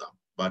the Hadza,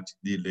 but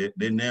the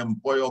name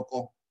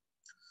Poyoko,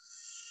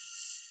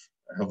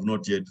 I have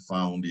not yet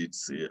found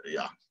its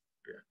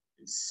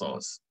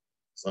source.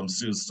 So I'm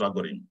still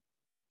struggling.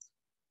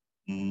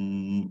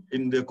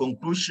 In the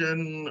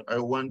conclusion, I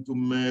want to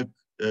make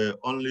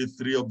only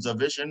 3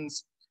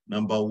 observations.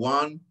 Number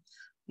one,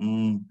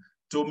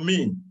 to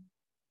me,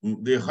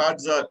 the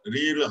Hadza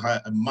really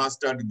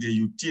mastered the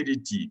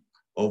utility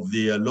of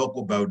their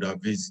local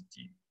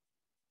biodiversity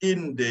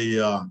in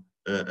their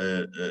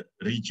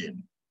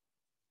region.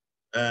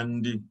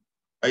 And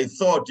I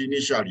thought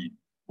initially,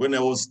 when I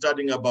was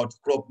studying about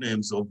crop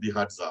names of the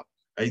Hadza,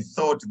 I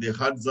thought the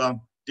Hadza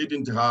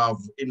didn't have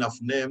enough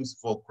names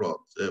for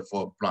crops,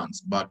 for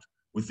plants, but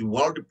with the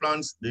wild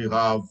plants, they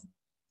have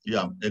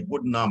a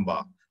good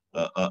number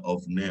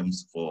of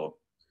names for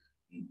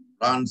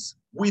plants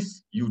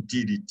with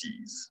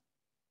utilities.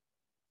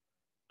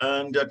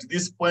 And at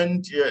this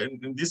point,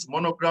 in this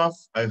monograph,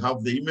 I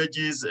have the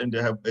images, and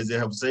I have, as I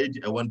have said,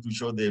 I want to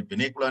show the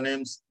vernacular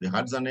names, the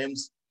Hadza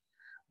names.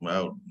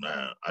 Well,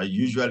 I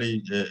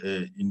usually,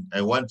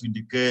 I want to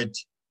indicate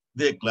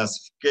the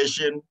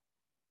classification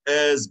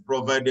as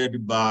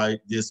provided by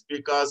the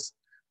speakers,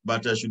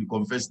 but I should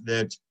confess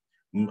that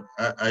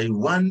I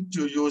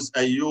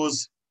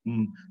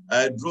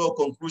draw a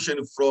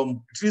conclusion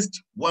from at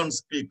least one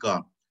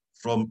speaker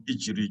from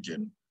each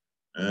region.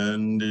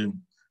 And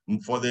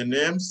for the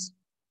names,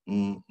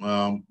 in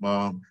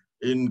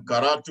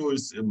Karatu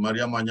is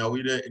Maria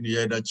Manyawire, in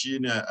Yaeda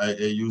Chini I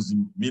use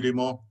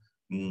Mirimo,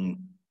 in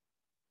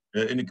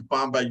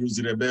Kipamba I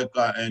use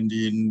Rebecca, and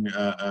in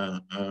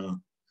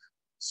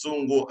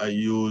Sungu I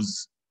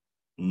use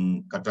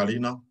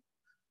Catalina.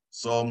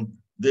 So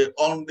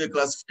on the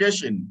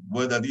classification,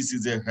 whether this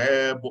is a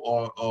herb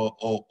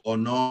or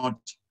not,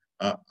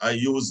 I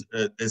use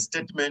a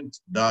statement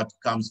that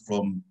comes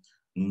from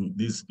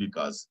these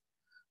speakers,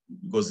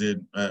 because they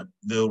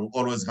will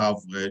always have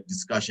a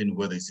discussion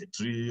whether it's a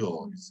tree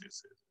or it's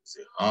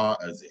a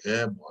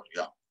herb, or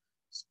yeah.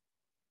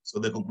 So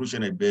the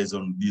conclusion is based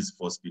on these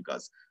 4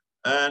 speakers.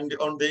 And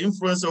on the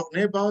influence of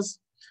neighbors,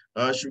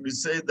 should we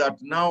say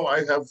that now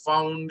I have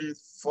found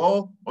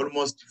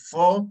almost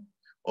four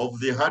of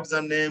the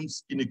Hadza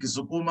names in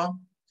Kisukuma,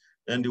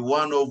 and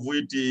one of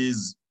which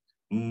is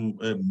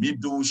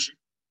Midushi.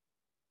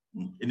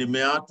 In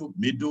Meatu,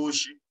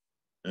 Midushi,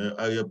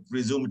 I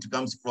presume it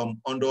comes from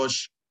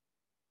Ondosh,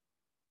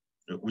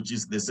 which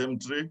is the same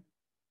tree,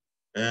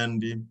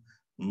 and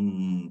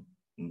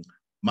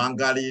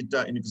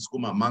Mangalita in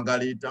Kisukuma,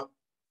 Mangalita,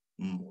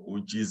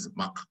 which is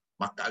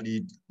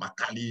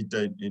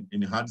Makalita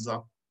in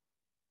Hadza.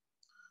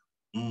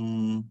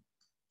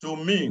 To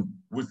me,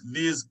 with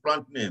these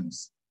plant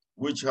names,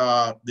 which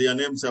are their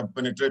names have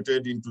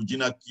penetrated into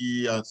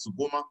Jinaki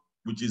Sukuma,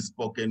 which is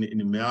spoken in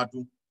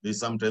Meatu, they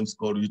sometimes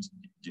call it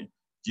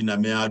Jina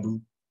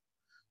Meadu.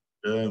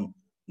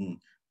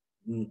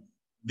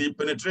 The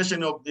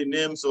penetration of the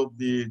names of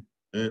the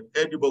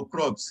edible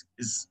crops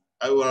is,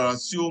 I will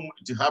assume,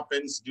 it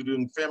happens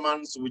during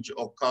famines which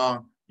occur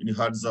in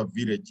Hadza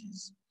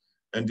villages.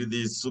 And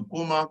the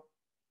Sukuma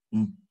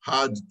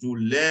had to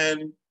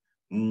learn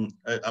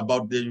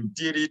about the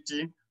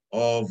utility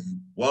of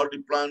wild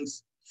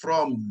plants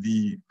from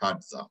the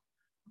Hadza,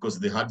 because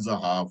the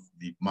Hadza have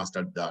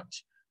mastered that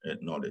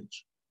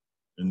knowledge.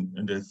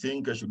 And I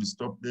think I should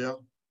stop there.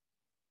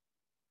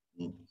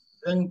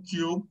 Thank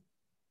you.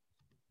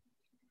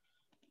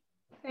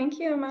 Thank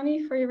you,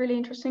 Amani, for your really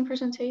interesting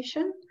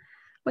presentation.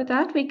 With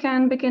that, we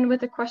can begin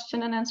with the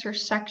question and answer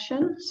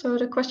section. So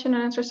the question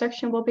and answer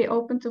section will be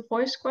open to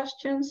voice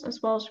questions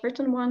as well as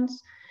written ones.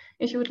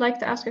 If you would like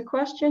to ask a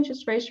question,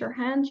 just raise your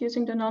hand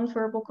using the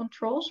nonverbal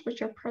controls,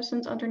 which are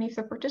present underneath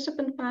the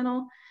participant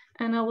panel,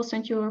 and I will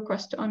send you a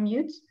request to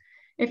unmute.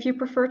 If you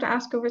prefer to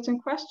ask a written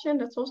question,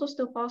 that's also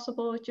still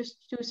possible. Just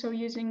do so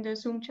using the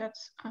Zoom chat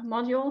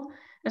module.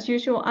 As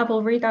usual, I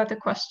will read out the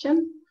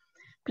question.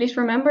 Please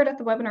remember that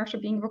the webinars are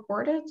being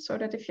recorded, so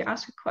that if you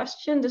ask a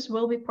question, this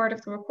will be part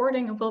of the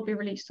recording and will be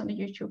released on the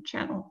YouTube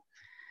channel.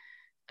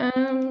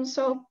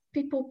 So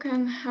people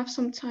can have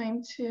some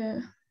time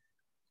to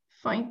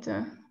find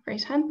the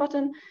raise hand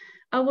button.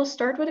 I will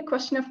start with a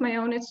question of my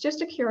own. It's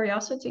just a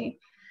curiosity.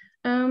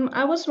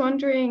 I was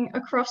wondering,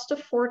 across the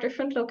 4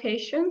 different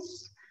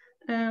locations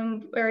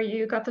where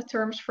you got the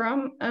terms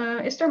from,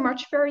 is there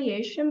much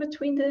variation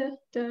between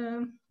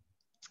the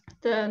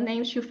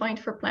names you find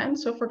for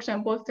plants? So for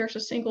example, if there's a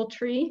single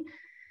tree,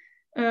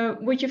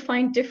 would you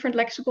find different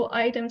lexical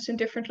items in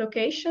different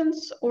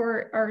locations,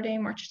 or are they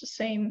much the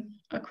same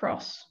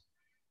across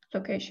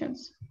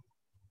locations?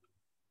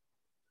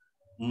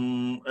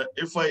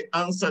 If I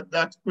answer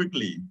that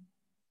quickly,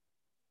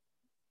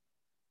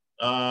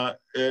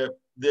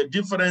 the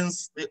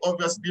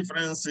obvious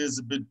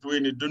differences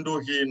between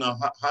Dunduhiya,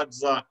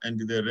 Hadza, and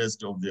the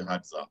rest of the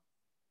Hadza.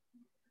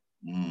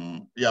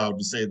 Yeah, I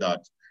would say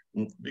that.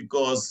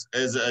 Because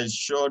as I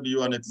showed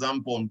you an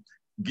example,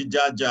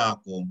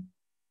 Gijajako,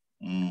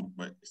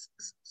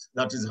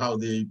 that is how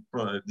they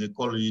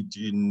call it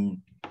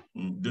in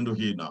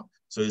Dunduhiya.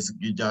 So it's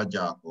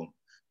Gijajako.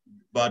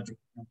 But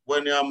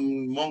when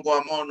I'm Mongo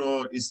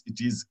Amono,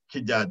 it is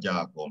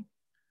Kijajako.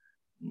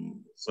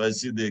 So I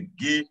see the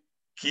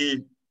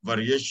key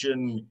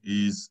variation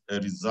is a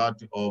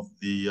result of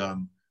the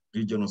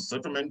regional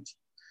settlement.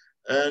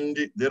 And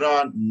there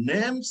are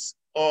names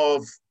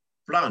of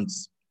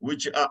plants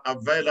which are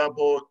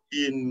available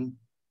in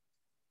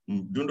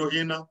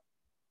Dunduhiya,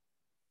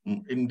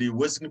 in the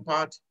western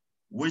part,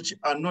 which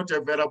are not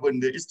available in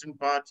the eastern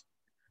part.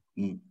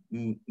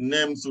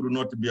 Names will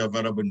not be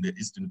available in the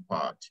eastern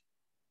part.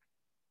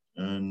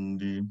 And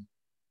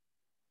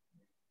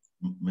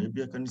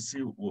maybe I can see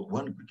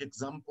one quick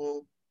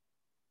example.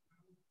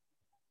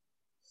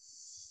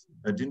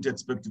 I didn't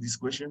expect this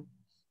question.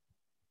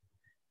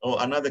 Oh,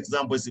 another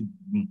example is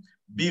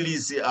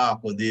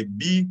Bilisiako, the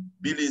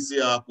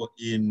Bilisiako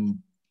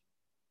in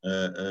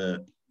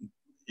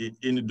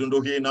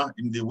Dunduhiya,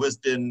 in the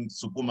western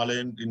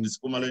Sukumaland, in the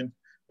Sukumaland,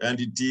 and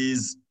it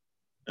is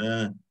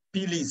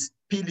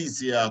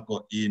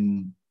Pilisiako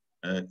in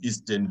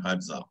eastern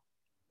Hadza.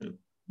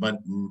 But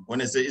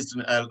when I say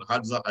eastern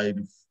Hadza,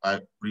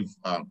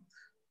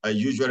 I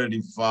usually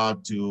refer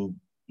to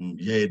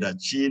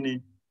Yaeda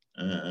Chini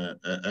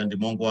and the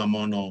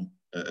Mongo-Amono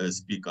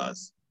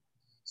speakers.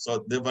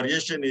 So the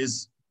variation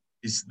is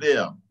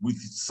there with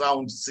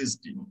sound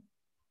system,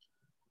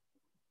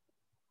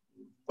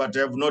 but I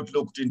have not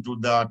looked into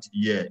that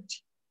yet.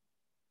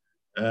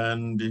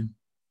 And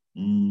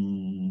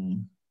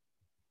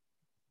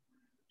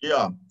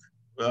yeah,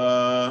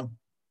 a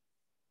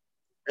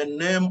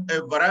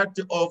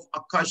variety of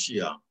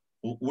acacia,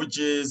 which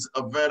is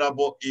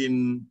available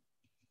in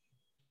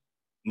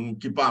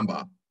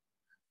Kipamba,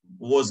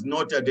 was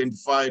not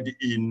identified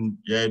in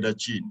Yaeda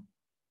Chini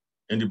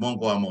and the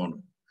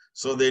Mongo-Amono.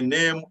 So the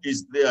name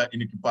is there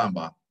in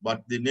Kipamba,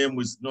 but the name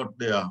is not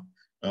there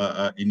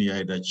in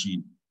Yaeda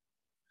Chini.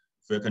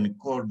 If I can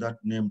call that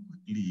name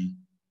quickly.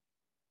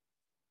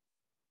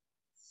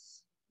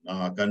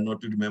 I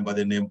cannot remember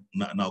the name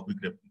now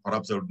quickly.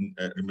 Perhaps I'll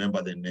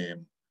remember the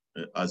name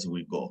as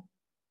we go.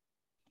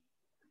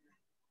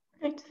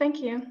 Great, thank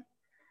you.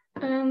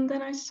 And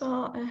then I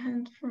saw a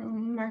hand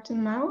from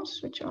Martin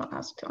Maus, which I'll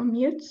ask to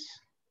unmute.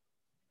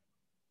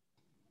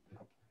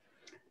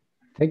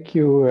 Thank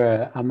you,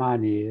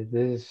 Amani.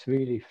 This is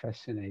really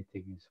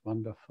fascinating. It's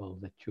wonderful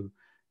that you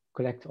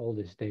collect all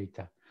this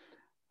data.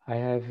 I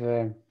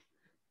have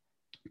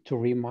 2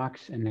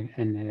 remarks and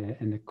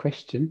a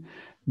question.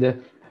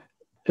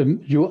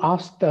 You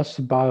asked us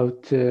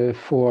about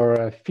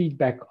for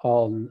feedback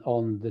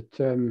on the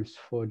terms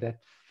for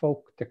that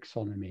folk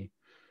taxonomy.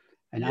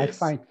 And yes. I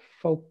find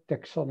folk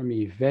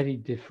taxonomy very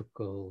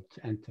difficult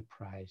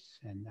enterprise.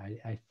 And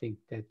I think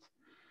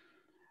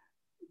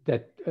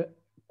that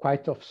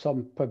quite of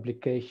some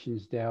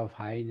publications there of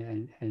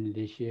Heine and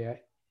Legère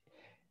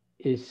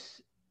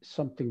is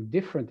something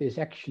different, is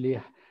actually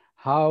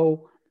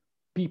how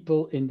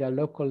people in their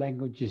local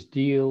languages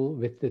deal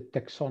with the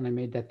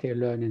taxonomy that they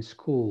learn in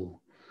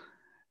school.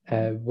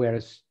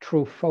 Whereas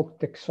true folk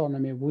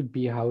taxonomy would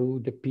be how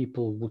the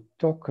people would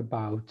talk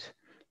about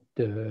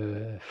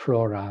the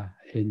flora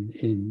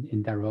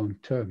in their own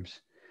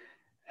terms.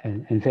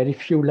 And very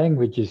few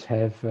languages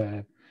have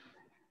an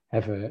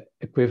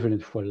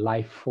equivalent for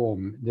life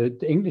form. The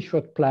English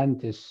word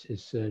plant is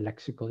a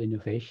lexical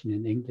innovation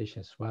in English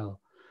as well.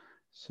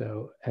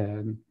 So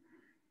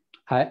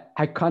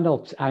I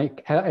cannot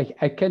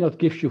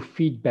give you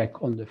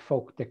feedback on the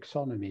folk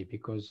taxonomy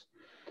because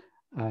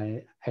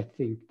I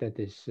think that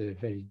is a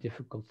very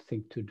difficult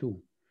thing to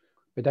do.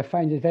 But I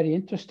find it very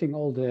interesting,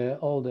 all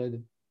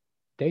the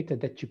data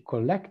that you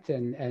collect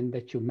and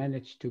that you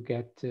manage to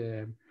get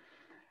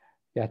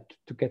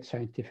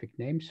scientific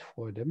names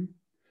for them.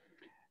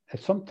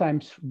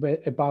 Sometimes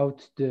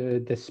about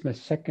that's my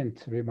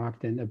second remark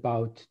then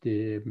about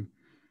the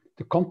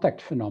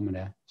contact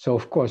phenomena. So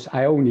of course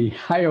I only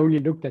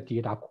looked at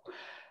the Iraku,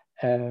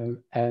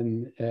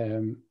 and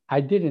I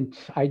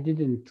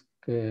didn't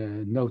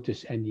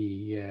notice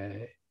any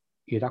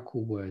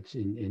Iraku words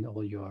in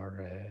all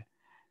your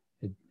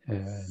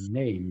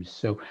names.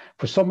 So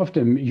for some of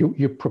them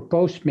you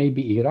proposed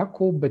maybe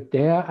Iraku, but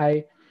there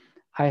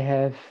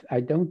I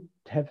don't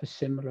have a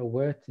similar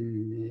word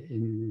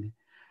in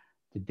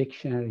the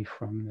dictionary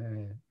from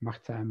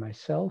Marta and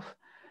myself.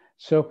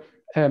 So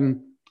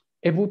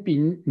it would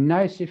be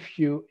nice if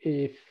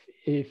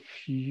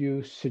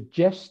you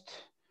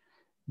suggest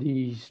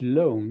these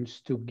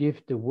loans to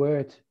give the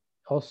word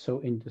also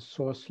in the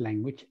source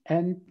language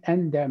and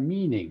their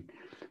meaning,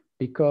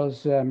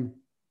 because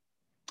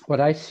what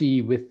I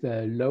see with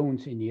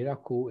loans in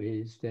Iraku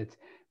is that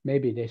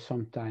maybe they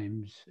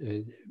sometimes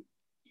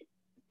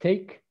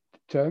take the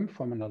term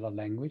from another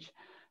language,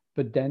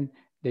 but then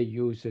they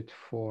use it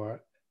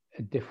for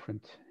a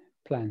different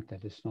plant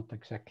that is not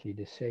exactly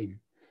the same.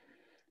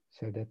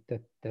 So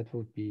that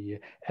would be,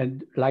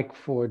 and like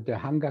for the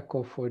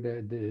hangako, for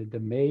the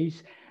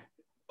maize,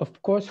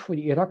 of course, for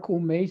the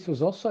Iraku maize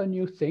was also a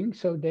new thing.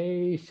 So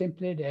they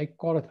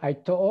call it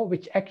aito'o,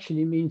 which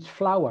actually means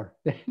flower.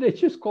 They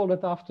just call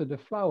it after the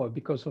flower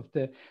because of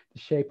the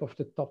shape of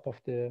the top of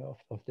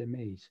the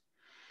maize.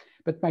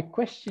 But my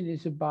question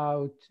is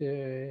about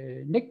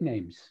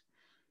nicknames.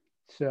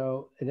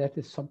 So that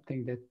is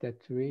something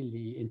that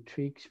really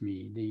intrigues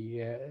me.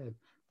 The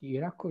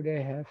Iraku,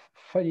 they have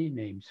funny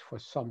names for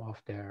some of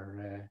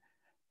their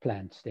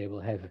plants. They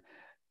will have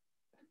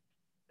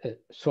a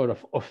sort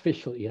of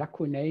official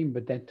Iraku name,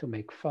 but then to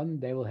make fun,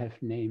 they will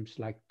have names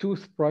like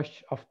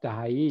toothbrush of the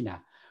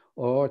hyena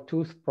or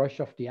toothbrush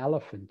of the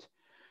elephant.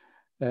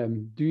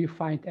 Do you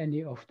find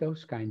any of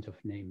those kinds of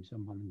names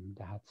among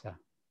the Hadza?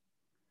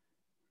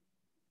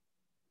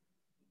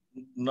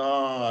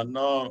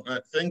 No.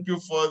 Thank you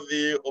for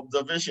the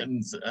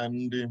observations,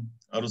 and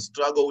I'll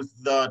struggle with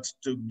that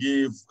to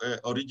give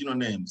original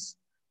names.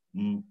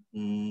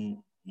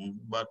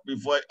 But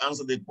before I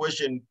answer the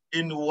question,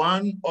 in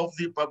one of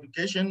the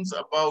publications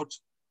about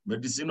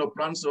medicinal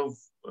plants of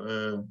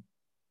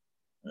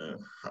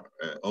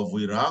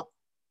Iraq,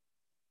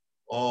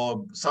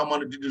 or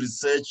someone did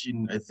research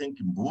in, I think,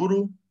 in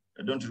Buru,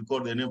 I don't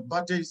recall the name,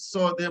 but I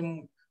saw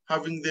them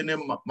having the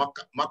name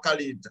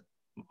Mákaleabeʔe.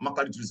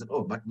 Mákaleabeʔe said,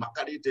 oh, but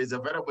Mákaleabeʔe is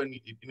available in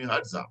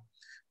Hadza.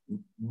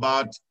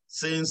 But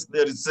since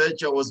the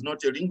researcher was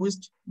not a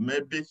linguist,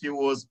 maybe he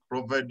was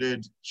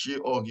provided, she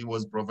or he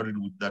was provided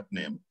with that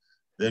name.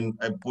 Then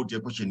I put a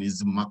question,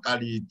 is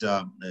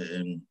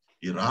Mákaleabeʔe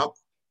Iraq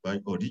by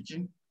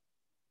origin?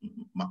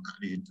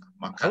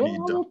 I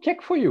will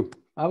check for you.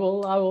 I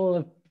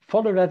will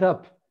follow that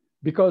up.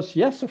 Because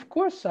yes, of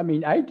course. I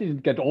mean, I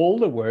didn't get all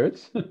the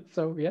words.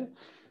 So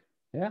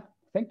yeah,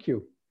 thank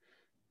you.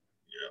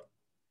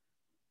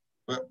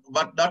 Yeah.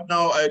 But that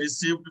now I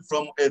received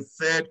from a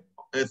third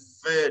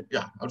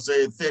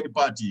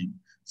party,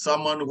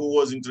 someone who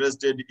was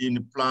interested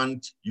in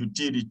plant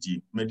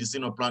utility,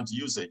 medicinal plant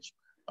usage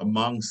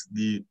amongst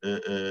the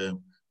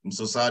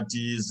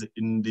societies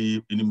in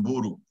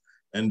Mburu.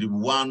 And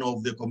one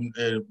of the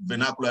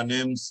vernacular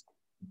names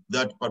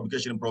that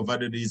publication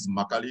provided is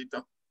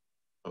Mákaleabeʔe,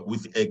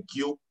 with a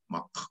Q,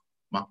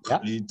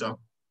 Mákaleabeʔe. Yeah.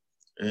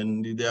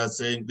 And they are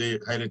saying they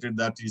highlighted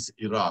that is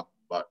Iraq,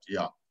 but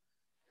yeah.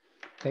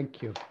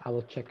 Thank you. I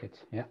will check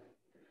it. Yeah.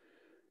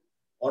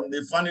 On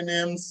the funny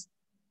names,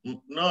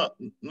 no,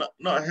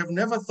 I have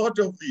never thought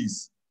of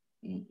this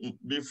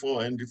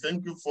before, and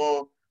thank you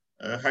for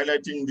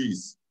highlighting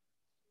this.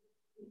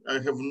 I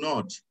have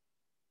not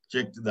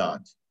checked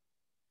that.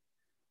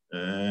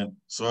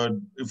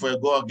 So if I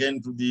go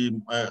again to the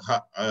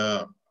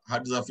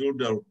Hadzabe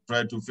field, I'll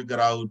try to figure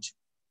out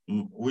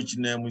which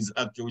name is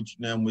actual, which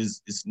name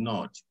is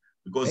not,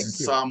 because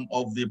some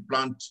of the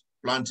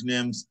plant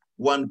names,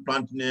 one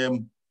plant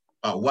name,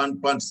 one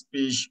plant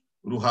species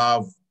will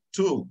have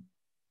two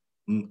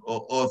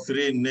or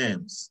three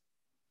names.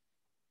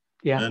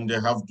 Yeah. And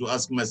I have to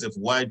ask myself,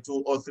 why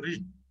two or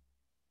three?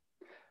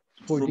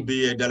 It could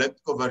be a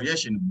dialectical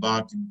variation,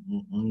 but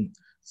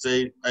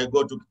say I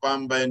go to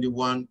Kipamba and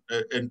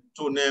and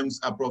two names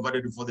are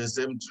provided for the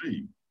same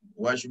tree.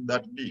 Why should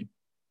that be?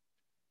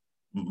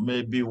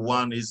 Maybe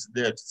one is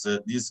that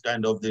this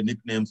kind of the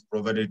nicknames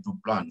provided to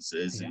plants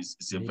is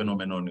a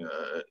phenomenon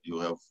you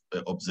have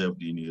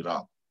observed in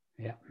Iraq.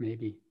 Yeah,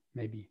 maybe.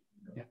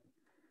 Yeah.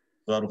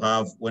 So I'll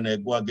have, when I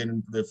go again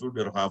into the field,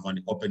 I'll have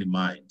an open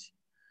mind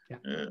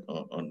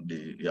on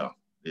the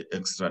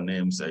extra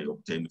names I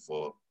obtain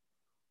for.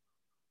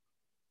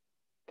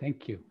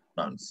 Thank you.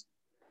 Plants.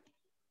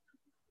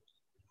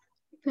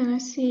 And I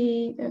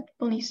see that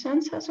Bonnie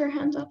Sands has her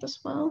hand up as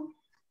well.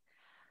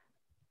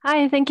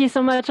 Hi, thank you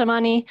so much,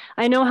 Amani.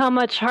 I know how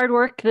much hard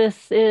work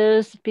this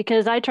is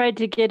because I tried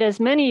to get as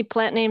many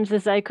plant names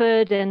as I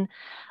could. And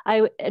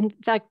in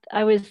fact,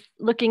 I was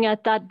looking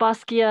at that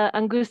Boscia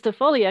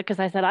angustifolia because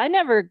I said, I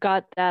never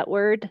got that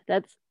word.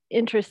 That's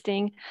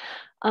interesting.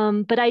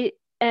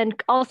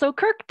 And also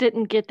Kirk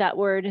didn't get that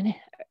word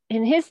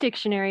in his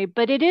dictionary,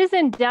 but it is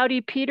in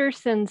Dowdy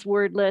Peterson's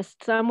word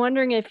list. So I'm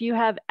wondering if you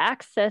have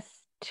access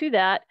to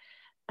that.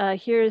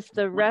 Here's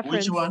the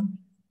reference. Which one?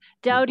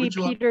 Dowdy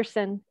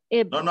Peterson.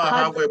 I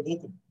have a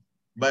book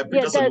by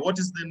Peterson. What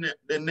is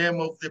the name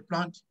of the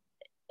plant?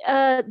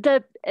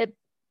 The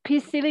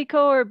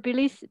Pisilico or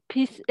Bilis.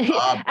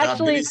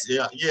 Actually,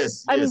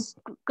 yes. I'm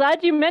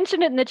glad you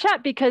mentioned it in the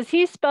chat because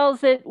he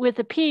spells it with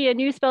a P and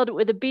you spelled it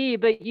with a B,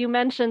 but you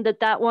mentioned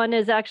that one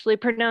is actually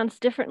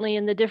pronounced differently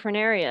in the different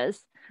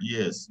areas.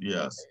 Yes.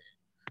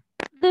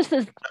 This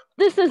is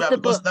the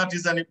book. That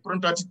is an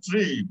important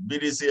tree,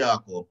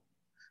 Bilisiako.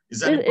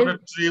 It's an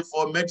important tree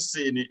for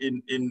medicine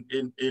in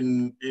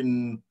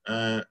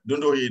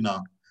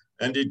Dunduhiya,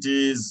 and it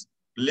is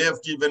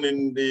left even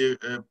in the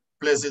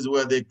places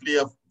where they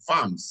clear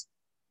farms.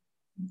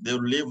 They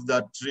will leave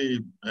that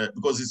tree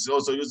because it's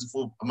also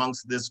useful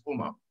amongst the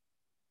skuma.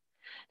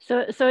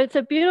 So it's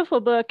a beautiful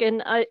book,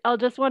 and I'll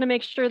just want to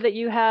make sure that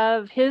you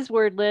have his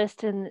word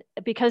list, and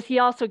because he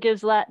also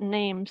gives Latin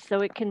names, so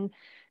it can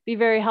be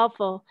very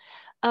helpful.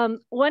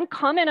 One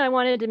comment I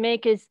wanted to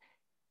make is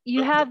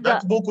you have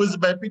that book was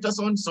by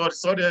Peterson.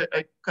 Sorry,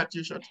 I cut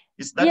you short.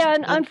 Is that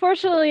and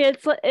unfortunately,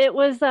 it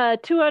was a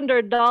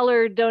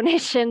 $200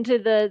 donation to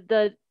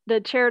the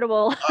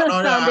charitable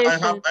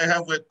foundation. I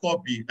have a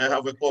copy.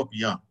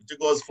 Yeah, it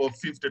goes for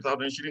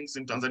 50,000 shillings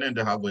in Tanzania, and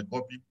I have a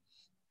copy.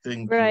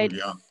 Thank you.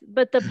 Yeah.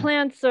 But the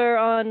plants are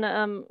on.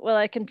 Well,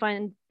 I can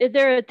find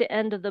they're at the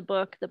end of the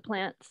book. The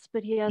plants,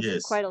 but he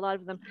has quite a lot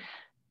of them.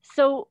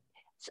 So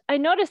I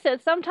noticed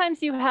that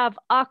sometimes you have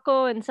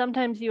ako and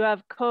sometimes you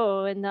have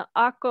ko, and the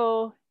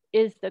ako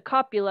is the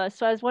copula.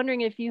 So I was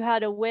wondering if you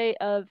had a way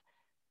of,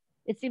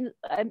 it seems,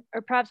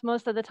 or perhaps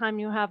most of the time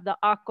you have the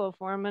ako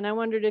form, and I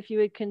wondered if you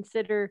would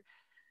consider,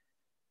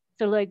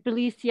 so like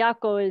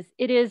bilisiako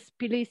it is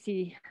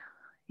bilisi,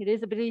 it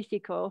is a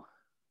bilisiko.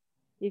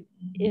 If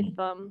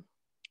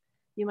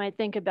you might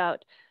think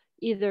about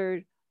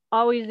either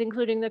always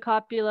including the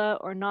copula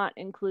or not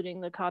including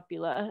the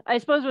copula. I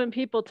suppose when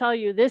people tell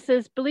you this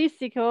is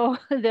bilisiko,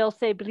 they'll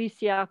say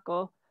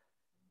bilisiako.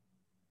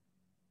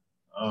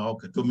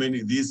 Okay, to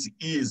many, this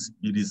is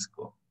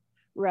bilisiko.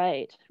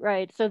 Right.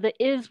 So the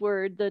is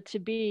word, the to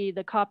be,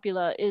 the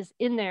copula is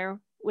in there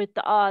with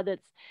the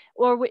that's,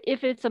 or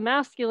if it's a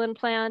masculine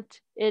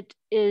plant, it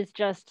is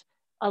just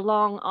a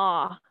long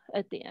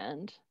at the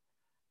end,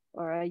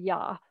 or a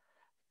ya.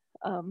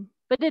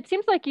 But it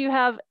seems like you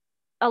have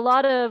a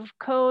lot of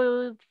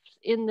coves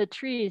in the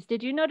trees.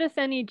 Did you notice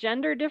any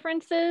gender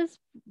differences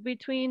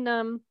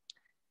between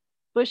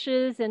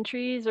bushes and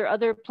trees or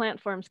other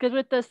plant forms? Because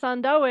with the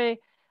Sandawe,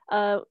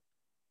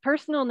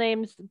 personal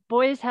names,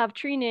 boys have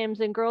tree names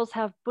and girls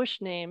have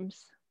bush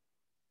names.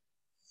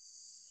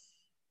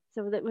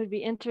 So that would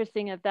be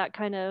interesting if that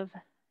kind of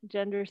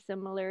gender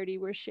similarity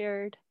were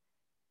shared.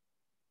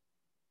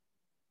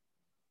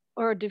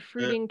 Or do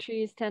fruiting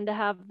trees tend to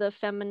have the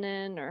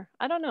feminine, or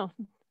I don't know.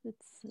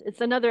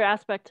 It's another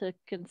aspect to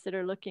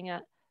consider looking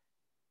at.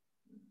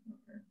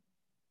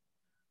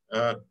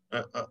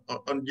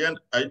 On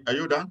gender, are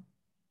you done?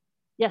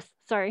 Yes,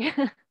 sorry.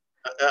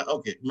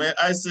 Okay, may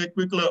I say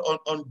quickly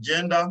on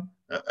gender,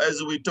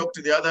 as we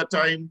talked the other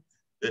time,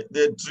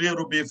 the tree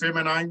will be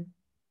feminine,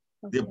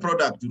 okay. The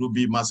product will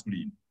be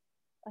masculine.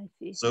 I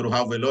see. So to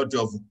have a lot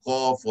of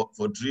core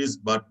for trees,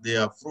 but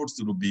their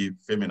fruits will be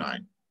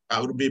feminine,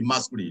 will be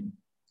masculine.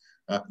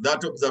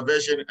 That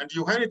observation, and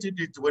you highlighted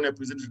it when I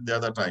presented the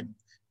other time,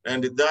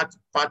 and that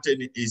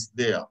pattern is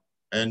there.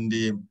 And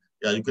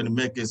yeah, you can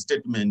make a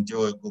statement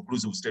or a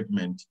conclusive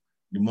statement.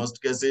 In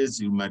most cases,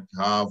 you might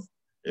have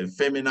a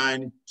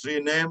feminine tree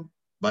name,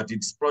 but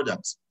its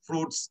products,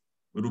 fruits,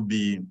 will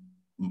be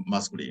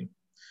masculine.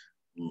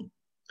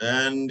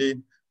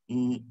 And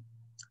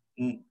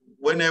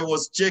when I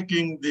was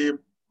checking the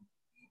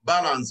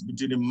balance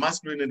between the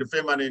masculine and the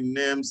feminine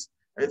names,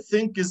 I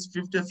think it's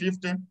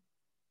 50-50.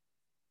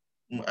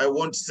 I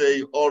won't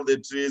say all the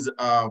trees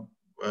are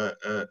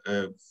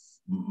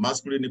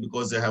masculine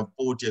because they have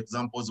 40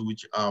 examples,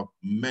 which are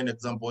many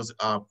examples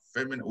are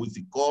feminine with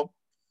the core.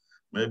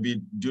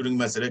 Maybe during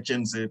my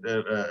selections,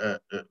 I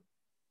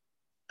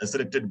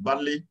selected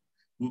badly,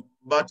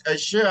 but I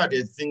shared,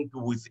 I think,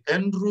 with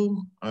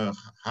Andrew,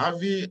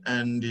 Harvey,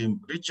 and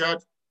Richard,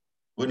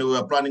 when we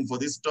were planning for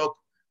this talk,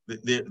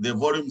 the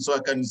volume, so I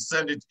can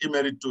send it,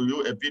 email it to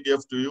you, a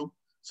PDF to you,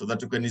 so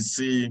that you can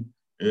see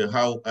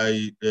how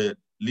I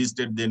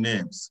listed the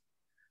names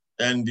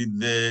and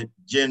the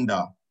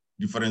gender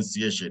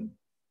differentiation.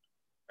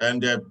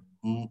 And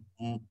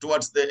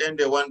towards the end,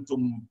 I want to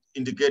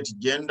indicate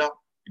gender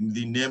in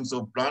the names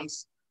of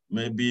plants,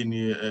 maybe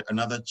in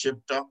another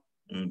chapter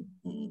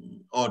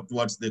or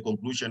towards the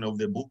conclusion of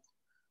the book,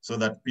 so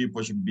that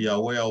people should be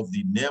aware of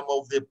the name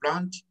of the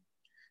plant,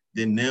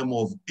 the name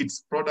of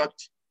its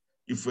product.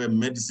 If a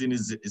medicine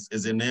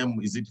is a name,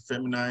 is it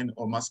feminine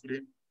or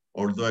masculine?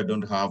 Although I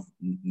don't have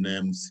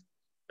names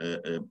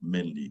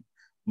mainly.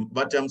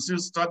 But I'm still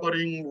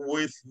struggling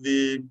with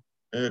the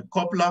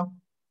coupler.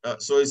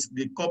 So it's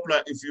the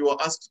coupler, if you are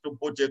asked to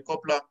put a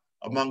coupler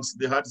amongst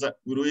the Hadzabe,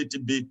 will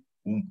it be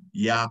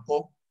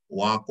yako,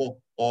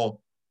 wako, or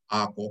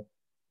ako?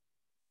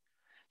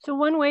 So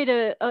one way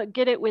to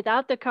get it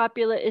without the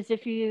copula is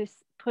if you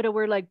put a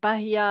word like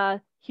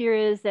bahia, here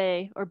is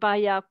a, or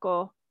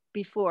bayako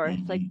before.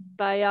 It's like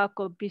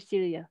bayako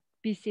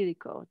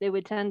bisilico. They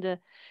would tend to,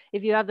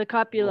 if you have the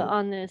copula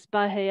on this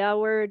bahia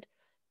word,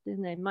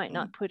 then they might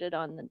not put it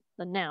on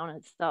the noun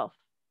itself.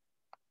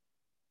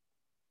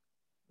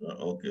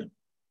 Okay.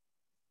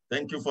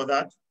 Thank you for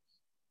that.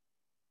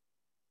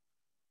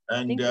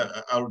 And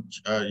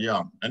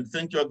yeah, and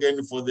thank you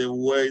again for the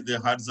way the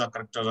Hadzabe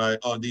characterize,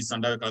 or the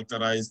Sandawe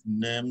characterized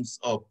names,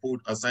 or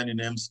assigning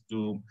names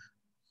to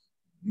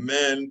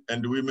men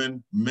and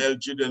women, male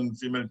children,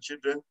 female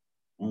children,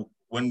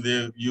 when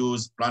they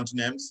use plant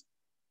names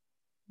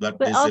that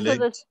but they also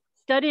select.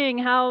 Studying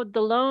how the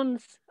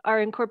loans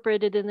are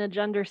incorporated in the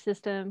gender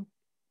system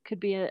could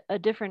be a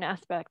different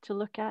aspect to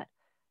look at.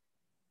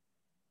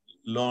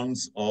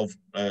 Loans of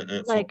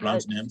like for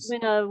plant names.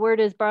 When a word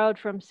is borrowed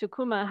from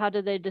Sukuma, how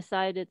do they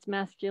decide it's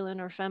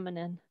masculine or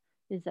feminine?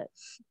 Is it?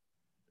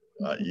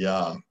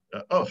 Yeah.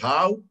 Oh,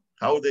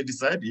 how they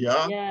decide?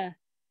 Yeah. Yeah.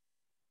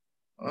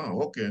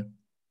 Oh, okay.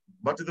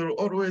 But there are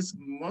always,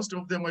 most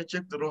of them I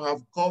checked, they don't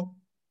have core.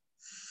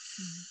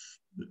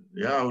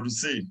 Yeah, I will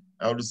see.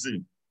 I will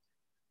see.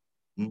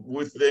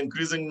 With the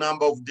increasing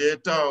number of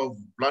data of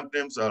plant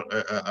names,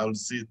 I'll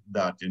see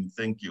that, and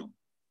thank you.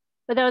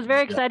 But that was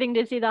very exciting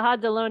to see the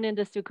Hadzabe loan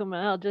into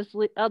Sukuma.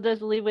 I'll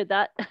just leave with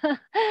that.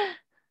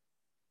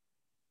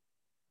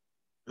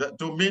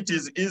 To me, it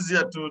is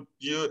easier to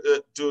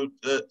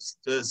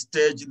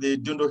stage the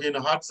Dunduhiya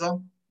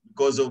Hadzabe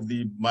because of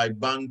my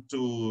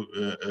Bantu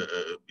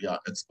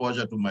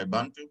exposure to my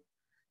Bantu.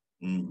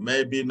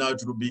 Maybe now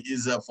it will be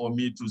easier for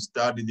me to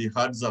study the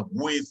Hadzabe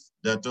with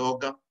the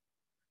Toga,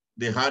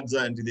 the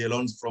Hadzabe and the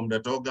loans from the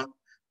Toga,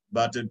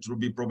 but it will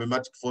be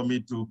problematic for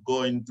me to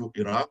go into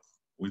Iraq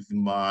with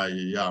my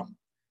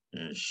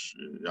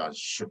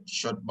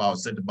short bow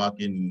setback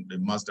in the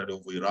mastery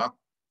of Iraq.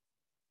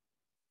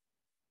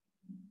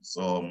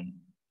 So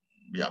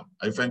yeah,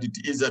 I find it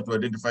easier to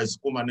identify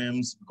Sukuma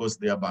names because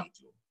they are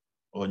Bantu,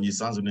 or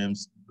Nyisanzu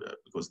names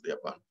because they are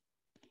Bantu.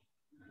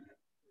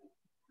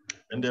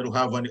 And then we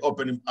have an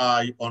open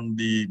eye on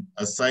the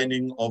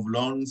assigning of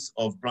loans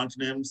of plant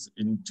names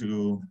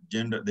into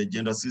the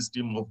gender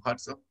system of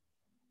Hadzabe.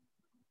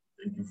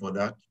 Thank you for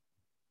that.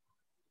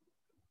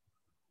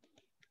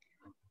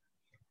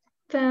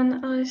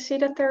 Then I see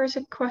that there is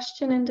a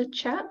question in the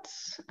chat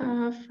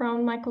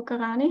from Michael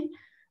Karani,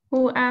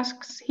 who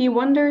asks, he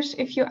wonders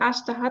if you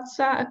asked the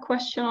Hadza a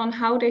question on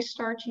how they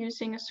start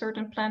using a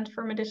certain plant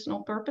for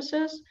medicinal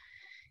purposes.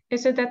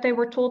 Is it that they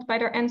were told by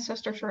their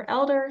ancestors or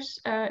elders?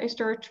 Is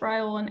there a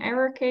trial and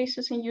error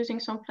cases in using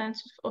some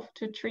plants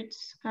to treat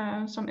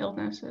some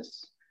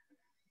illnesses?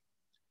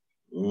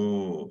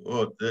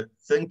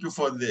 Thank you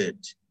for that.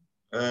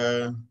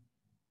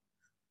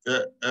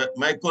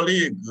 My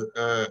colleague,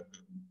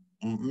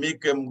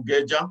 Mainen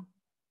Moshi,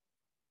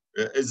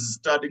 is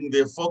studying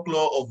the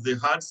folklore of the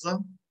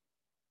Hadza.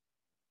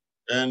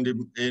 And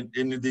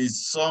in the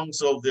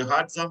songs of the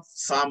Hadza,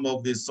 some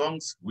of the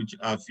songs, which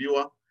are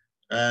fewer,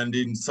 and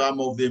in some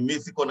of the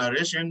mythical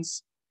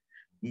narrations,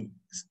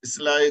 it's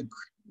like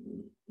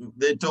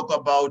they talk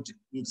about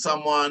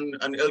someone,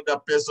 an elder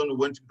person who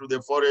went into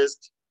the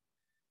forest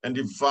and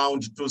he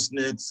found two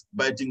snakes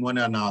biting one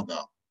another.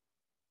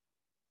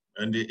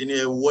 And in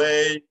a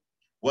way,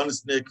 one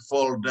snake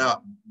fell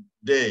down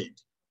dead,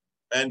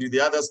 and the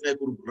other snake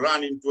would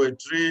run into a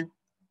tree,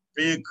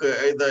 pick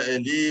either a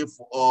leaf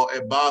or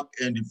a bark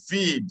and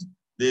feed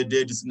the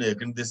dead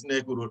snake, and the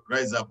snake would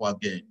rise up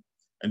again.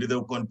 And they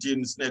will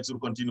continue, snakes will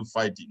continue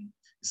fighting.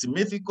 It's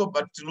mythical,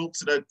 but it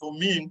looks like to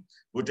me,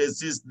 what I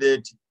see is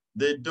that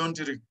they don't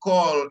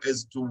recall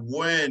as to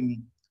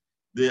when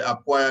they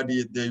acquired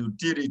the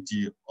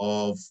utility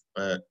of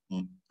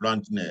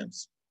plant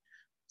names.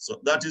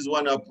 So that is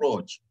one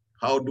approach.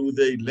 How do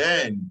they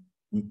learn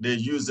the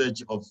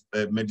usage of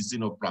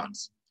medicinal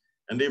plants?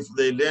 And if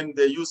they learn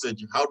the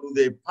usage, how do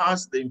they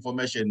pass the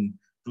information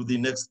to the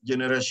next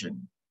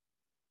generation?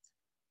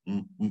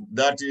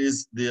 That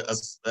is the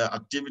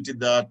activity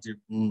that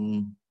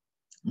Mainen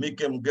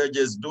Moshi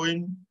is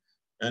doing.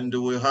 And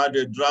we had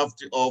a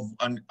draft of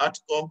an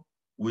article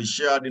we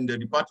shared in the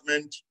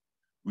department.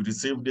 We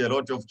received a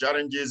lot of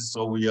challenges,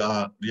 so we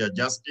are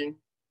readjusting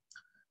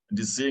and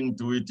seeing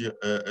to it.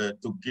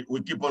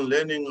 We keep on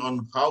learning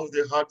on how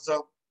the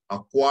Hadza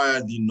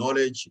acquire the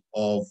knowledge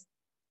of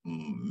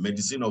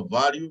medicinal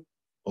value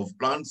of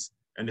plants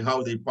and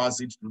how they pass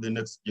it to the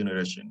next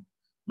generation.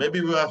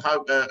 Maybe we are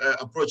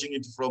approaching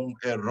it from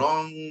a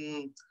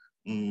wrong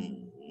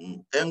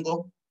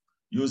angle,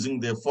 using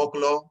the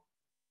folklore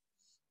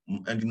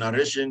and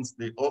narrations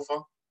they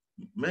offer.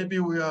 Maybe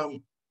we are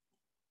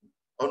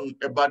on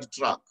a bad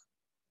track.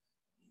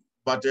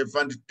 But I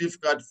find it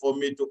difficult for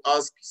me to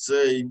ask,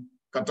 say,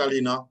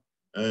 Catalina,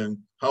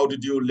 how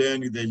did you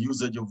learn the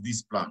usage of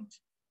this plant?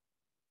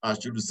 I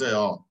should say,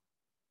 oh,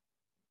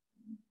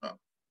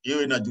 you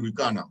in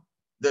Ajuricana,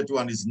 that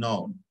one is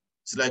known.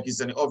 It's like it's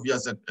an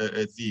obvious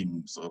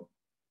theme. So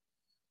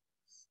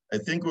I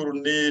think we will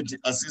need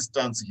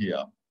assistance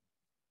here.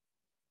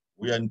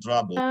 We are in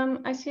trouble.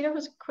 I see there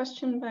was a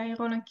question by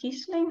Ronan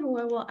Kiesling, who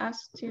I will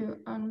ask to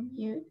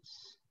unmute.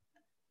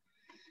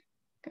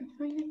 Can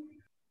find it.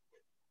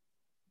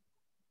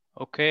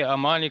 Okay,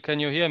 Amani, can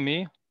you hear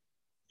me?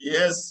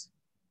 Yes.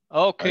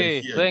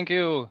 Okay, thank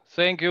you.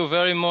 Thank you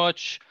very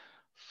much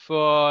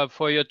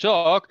for your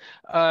talk.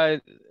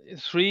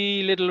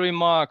 3 little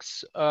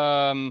remarks.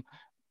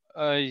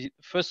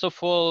 First of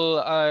all,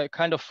 I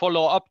kind of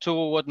follow up to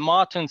what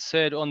Martin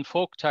said on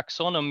folk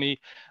taxonomy.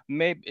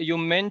 Maybe you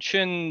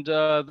mentioned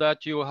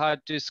that you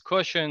had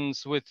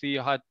discussions with the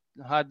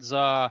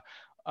Hadza,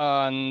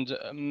 and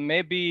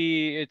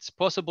maybe it's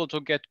possible to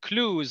get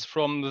clues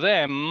from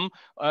them,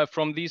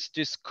 from these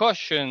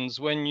discussions,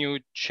 when you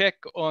check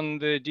on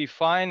the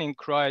defining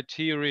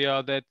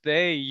criteria that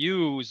they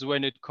use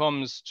when it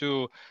comes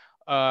to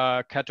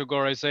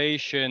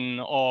categorization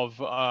of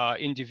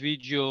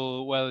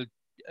individual,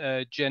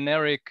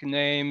 generic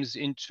names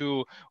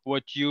into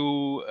what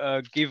you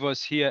give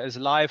us here as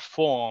life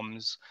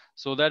forms.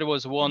 So that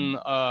was one,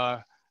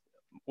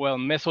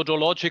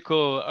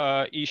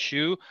 methodological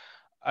issue.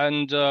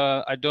 And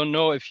I don't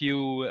know if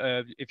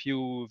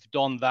you've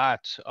done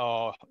that,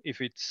 or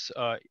if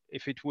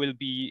it will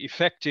be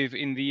effective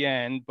in the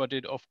end. But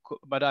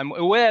I'm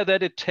aware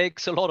that it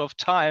takes a lot of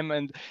time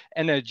and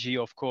energy,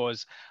 of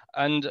course.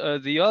 And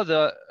the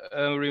other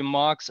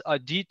remarks are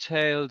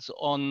details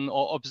on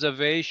or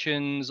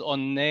observations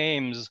on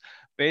names.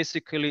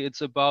 Basically,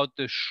 it's about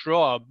the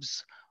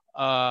shrubs.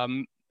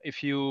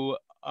 If you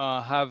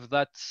have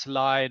that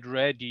slide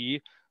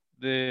ready.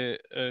 The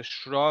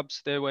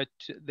shrubs, there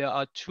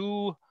are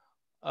 2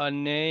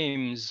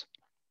 names.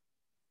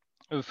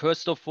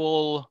 First of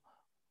all,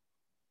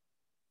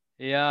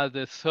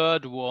 the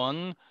third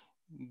one,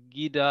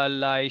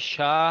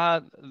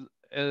 Gidalaisha,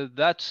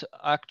 that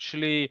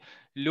actually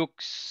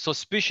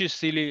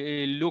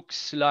suspiciously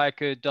looks like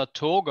a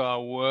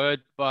Datoga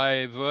word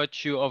by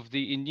virtue of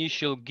the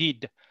initial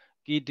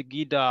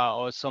Gida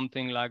or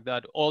something like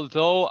that.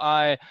 Although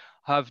I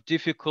have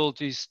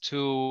difficulties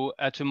to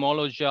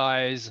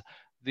etymologize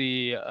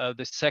the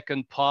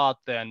second part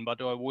then,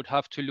 but I would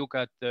have to look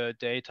at the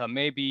data.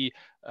 Maybe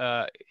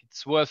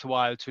it's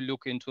worthwhile to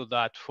look into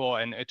that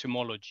for an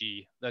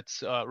etymology.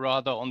 That's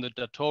rather on the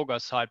Datoga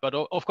side. But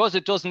of course,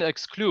 it doesn't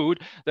exclude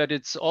that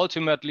it's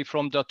ultimately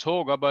from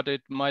Datoga, but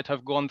it might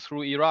have gone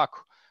through Iraq.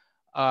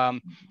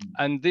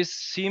 And this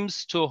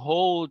seems to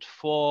hold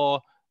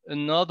for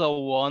another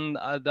one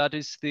that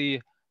is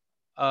the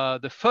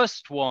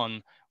first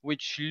one,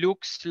 which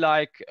looks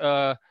like,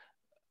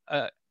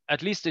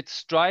 at least it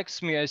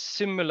strikes me as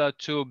similar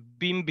to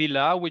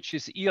Bimbila, which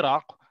is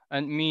Iraq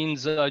and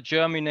means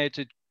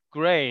germinated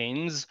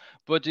grains.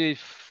 But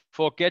if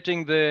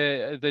forgetting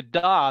the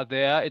da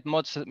there, it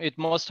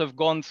must have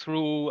gone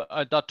through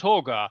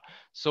Datoga.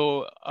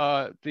 So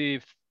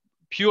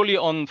purely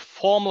on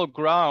formal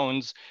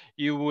grounds,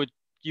 you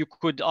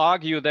could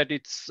argue that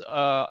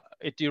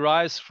it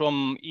derives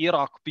from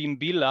Iraq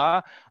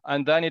Bimbila,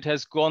 and then it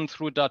has gone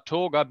through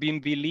Datoga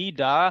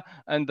Bimbilida,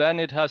 and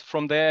then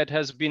from there it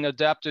has been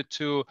adapted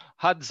to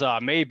Hadza.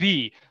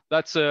 Maybe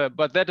that's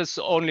but that is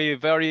only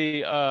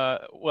very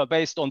well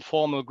based on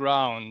formal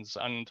grounds,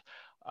 and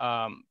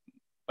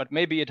but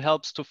maybe it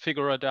helps to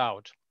figure it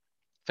out.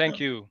 Thank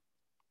you.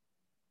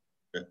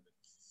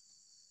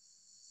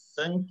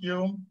 Thank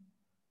you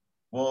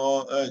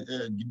for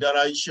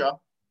Gidaraisha.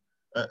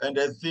 And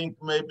I think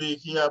maybe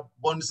here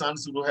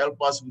Bonsans will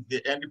help us with the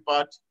end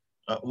part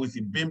with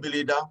the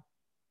Bimbilida.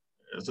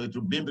 So it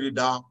will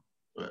Bimbilida,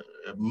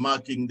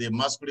 marking the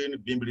masculine,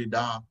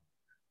 Bimbilida,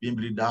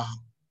 Bimbilida.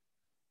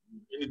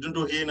 In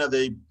Dunduhiya,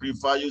 they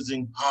prefer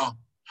using ha,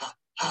 ha,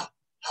 ha,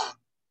 ha,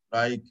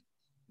 like,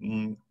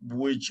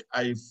 which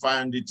I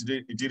find it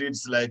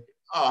reads like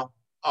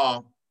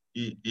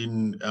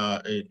in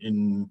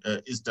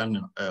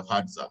Eastern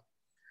Hadza.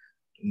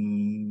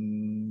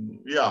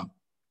 Yeah.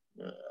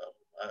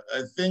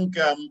 I think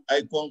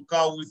I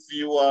concur with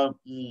your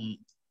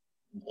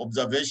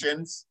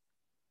observations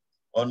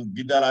on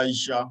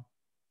Gidaraisha,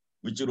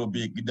 which will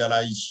be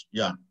Gidaraisha,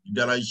 yeah,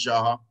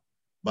 Gidaraisha,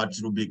 but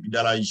it will be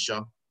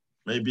Gidaraisha,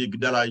 maybe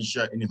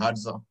Gidaraisha in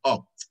Hadza.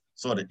 Oh,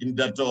 sorry, in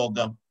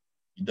Datoga,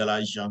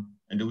 Gidaraisha,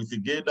 and with the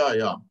Geda,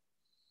 yeah.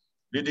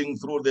 Reading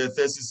through the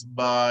thesis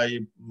by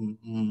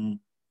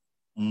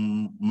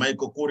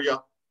Michael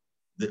Korea,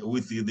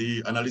 with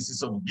the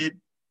analysis of Gid,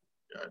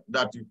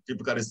 that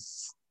typically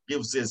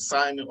gives a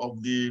sign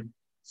of the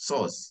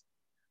source.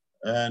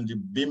 And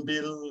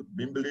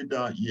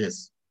Bimbilida,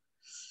 yes.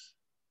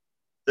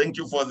 Thank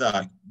you for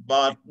that.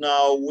 But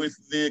now with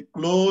the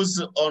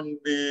clause on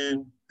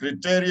the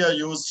criteria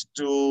used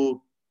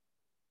to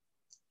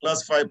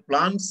classify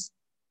plants,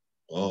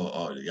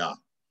 yeah.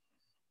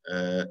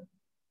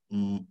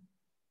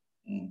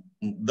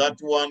 That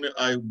one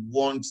I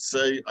won't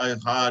say I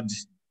had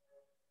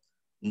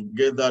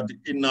gathered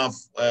enough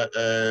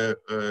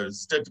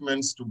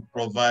statements to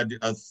provide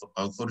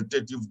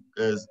authoritative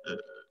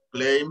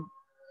claim,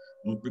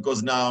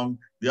 because now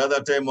the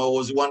other time I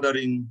was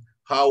wondering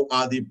how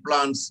are the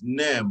plants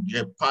named,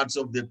 parts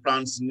of the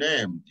plants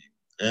named,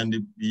 and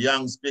the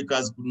young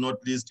speakers could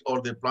not list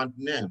all the plant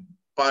name,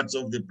 parts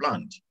of the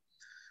plant.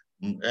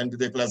 And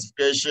the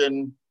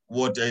classification,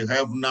 what I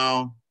have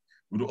now,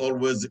 would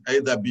always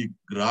either be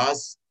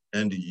grass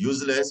and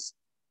useless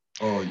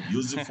or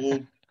useful.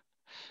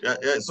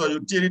 Yeah, so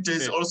utility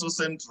is also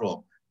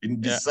central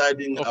in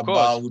deciding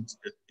about,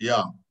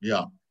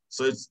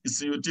 So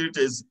it's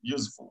utility is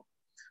useful.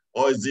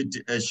 Or is it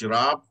a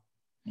shrub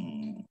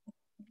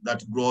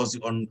that grows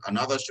on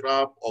another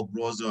shrub or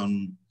grows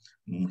on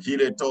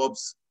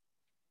hilltops?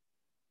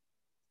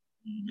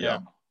 Yeah.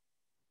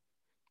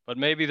 But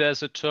maybe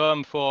there's a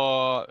term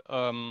for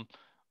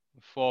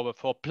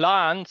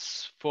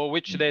plants for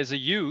which there's a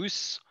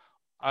use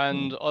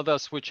and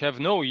others which have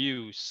no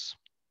use.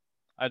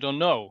 I don't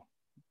know.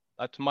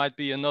 That might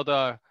be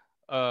another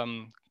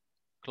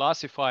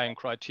classifying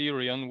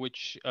criterion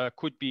which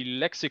could be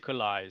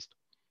lexicalized.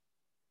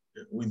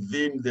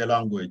 Within the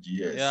language,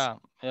 yes.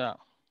 Yeah.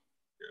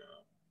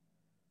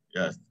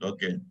 Yes,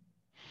 okay.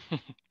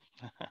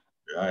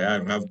 I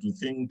have to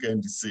think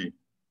and see.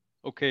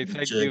 Okay,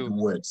 thank check you.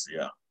 Words,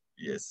 yeah,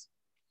 yes.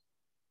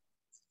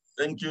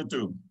 Thank you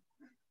too.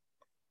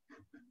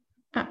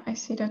 I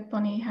see that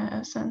Bonnie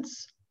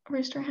has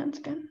raised her hands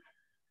again.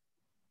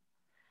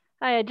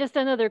 Hi, just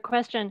another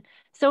question.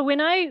 So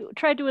when I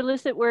tried to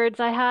elicit words,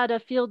 I had a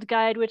field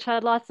guide which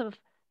had lots of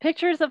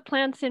pictures of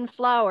plants in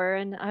flower,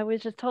 and I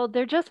was just told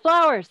they're just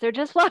flowers. They're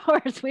just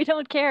flowers. We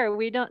don't care.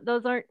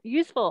 Those aren't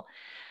useful.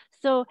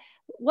 So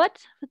what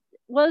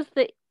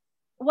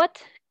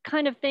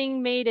kind of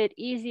thing made it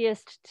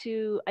easiest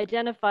to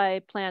identify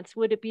plants?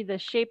 Would it be the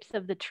shapes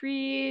of the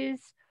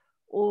trees,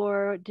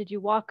 or did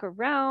you walk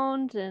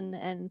around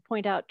and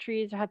point out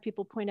trees, or have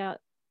people point out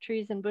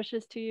trees and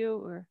bushes to you,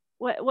 or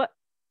what?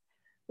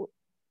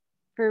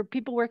 For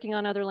people working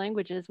on other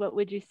languages, what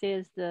would you say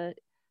is the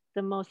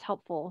most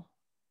helpful?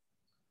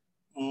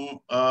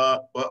 With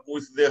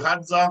the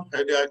Hadza,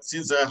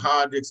 since I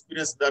had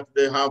experience that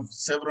they have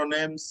several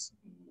names,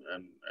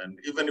 and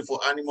even for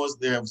animals,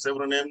 they have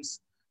several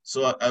names.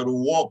 So I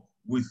will walk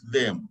with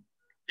them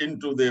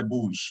into the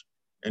bush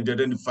and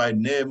identify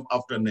name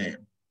after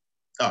name.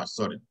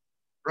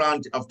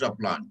 Plant after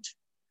plant.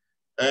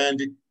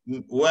 And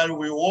while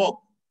we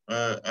walk,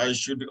 I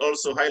should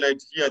also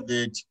highlight here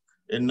that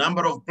a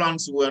number of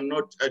plants were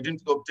not, I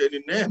didn't obtain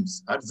any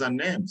names, Hadza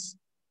names.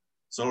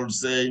 So I would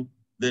say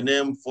the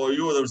name for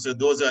you, they'll say,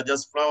 those are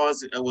just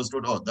flowers. I was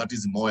told, oh, that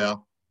is Moya.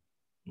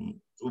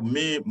 To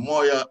me,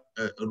 Moya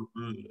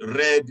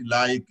read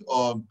like,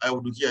 or I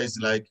would hear is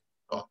like,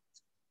 oh,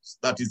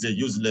 that is a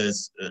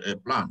useless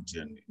plant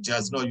and it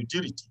has no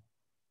utility.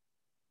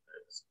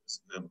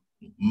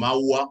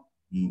 Maua,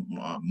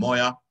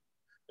 Moya,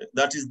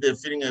 that is the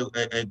feeling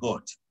I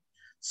got.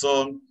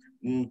 So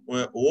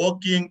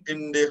walking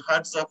in the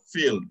Hadzabe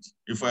field,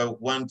 if I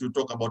want to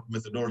talk about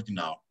methodology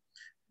now,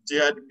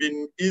 it had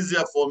been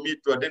easier for me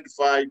to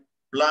identify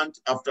plant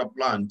after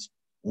plant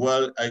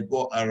while I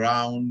go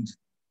around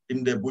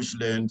in the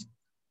bushland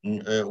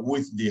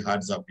with the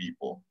Hadzabe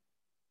people.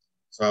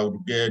 So I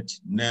would get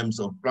names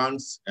of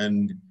plants,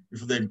 and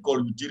if they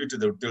call utility,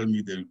 they'll tell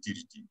me the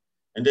utility.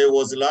 And I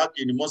was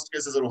lucky, in most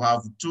cases, I'll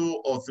have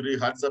 2 or 3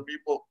 Hadzabe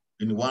people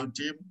in one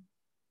team.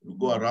 We'll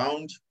go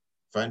around,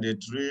 find a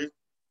tree.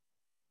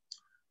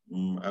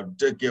 I'll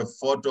take a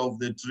photo of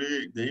the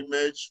tree, the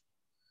image,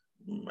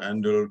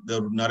 and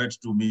they'll narrate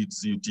to me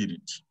its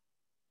utility,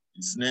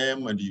 its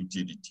name and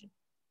utility.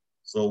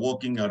 So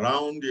walking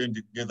around and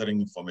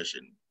gathering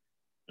information.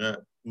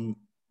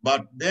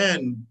 But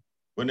then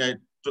when I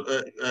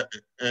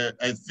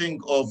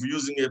think of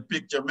using a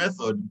picture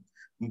method,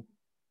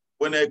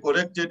 when I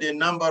collected a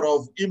number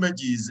of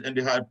images and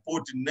had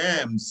put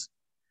names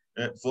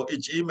for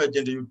each image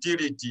and the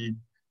utility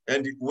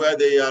and where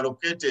they are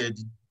located,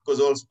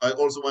 because I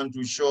also want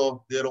to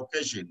show their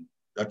location,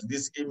 that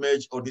this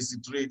image or this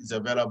tree is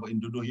available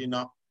in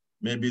Dunduhiya,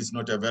 maybe it's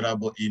not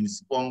available in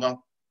Sponga,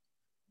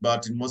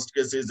 but in most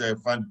cases I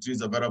find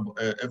trees available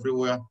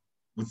everywhere.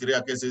 With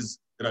rare cases,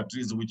 there are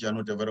trees which are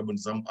not available in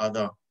some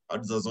other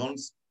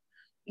zones.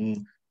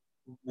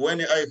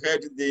 When I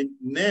had the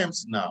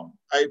names now,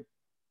 I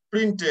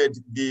printed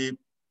a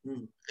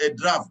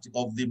draft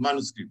of the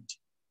manuscript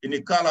in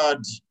a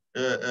colored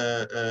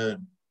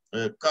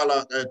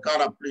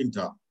color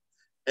printer,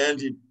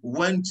 and it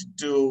went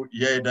to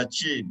Yaeda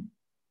Chini,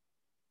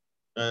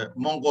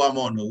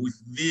 Mongola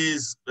with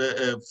these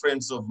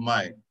friends of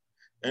mine.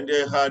 And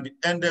they had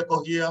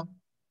Endeko here.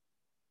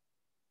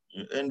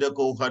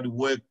 Endeko had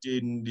worked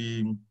in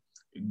the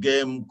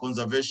game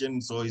conservation,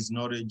 so his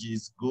knowledge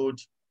is good.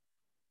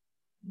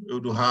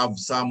 You would have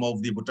some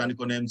of the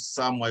botanical names,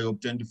 some I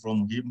obtained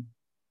from him.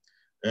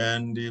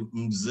 And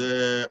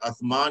Mzee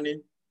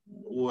Athmani,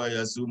 who I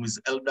assume is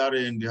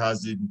elderly and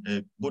has a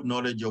good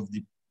knowledge of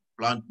the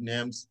plant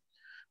names.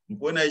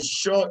 When I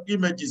show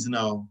images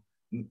now,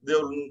 they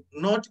will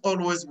not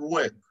always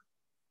work.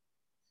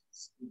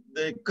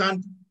 They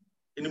can't,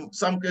 in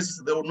some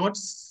cases, they will not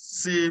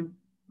see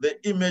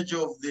the image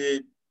of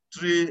the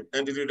tree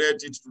and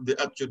relate it to the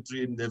actual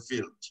tree in the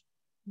field.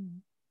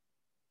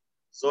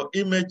 So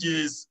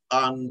images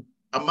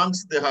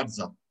amongst the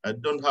Hadzabe, I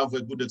don't have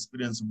a good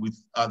experience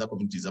with other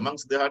communities.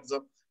 Amongst the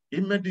Hadzabe,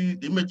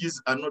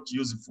 images are not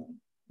useful,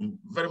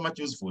 very much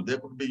useful. They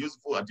could be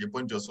useful at a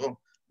point or so,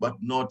 but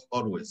not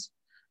always.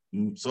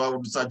 So I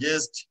would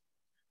suggest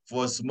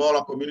for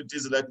smaller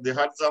communities like the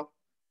Hadzabe,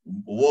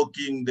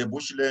 walking the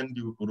bushland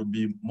would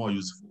be more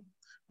useful.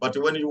 But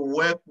when you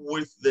work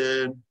with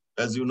the,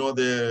 as you know,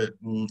 the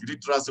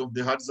literacy of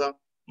the Hadzabe,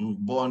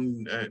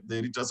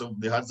 the literacy of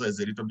the Hadzabe is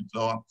a little bit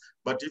lower.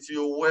 But if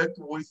you work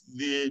with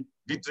the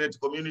literate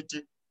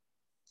community,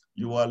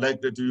 you are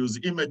likely to use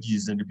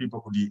images and the people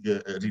could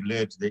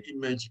relate the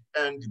image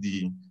and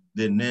the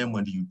name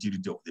and the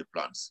utility of the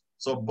plants.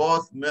 So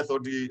both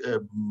method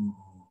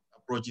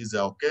approaches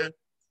are okay,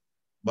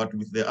 but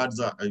with the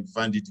Hadzabe, I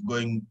find it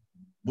going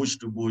bush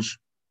to bush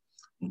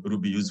will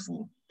be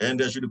useful.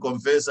 And I should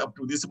confess, up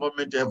to this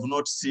moment, I have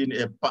not seen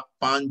a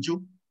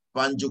panju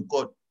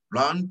called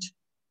plant.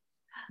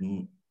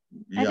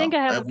 I think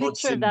I have a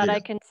picture of that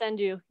I can send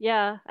you.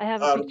 Yeah, I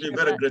have a picture of that.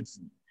 I'll be very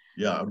grateful.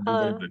 Yeah, I'll be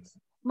very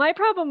grateful. My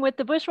problem with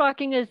the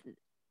bushwalking is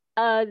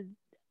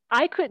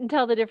I couldn't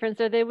tell the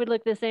difference, or they would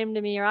look the same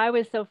to me, or I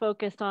was so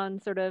focused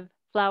on sort of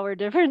flower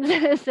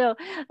differences. So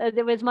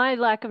it was my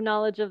lack of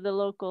knowledge of the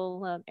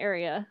local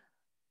area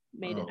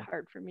made it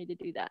hard for me to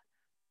do that.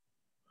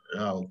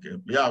 Yeah, okay.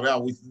 Yeah,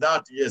 with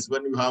that, yes,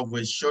 when you have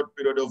a short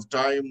period of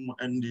time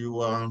and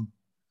you,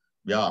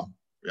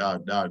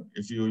 that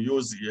if you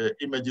use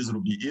images, it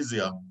will be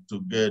easier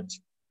to get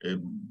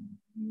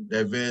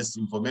diverse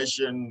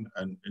information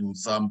and in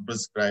some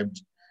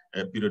prescribed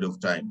period of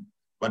time.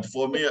 But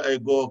for me, I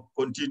go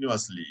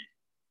continuously.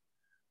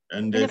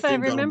 And if I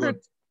remember,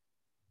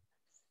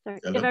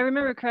 if I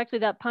remember correctly,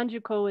 that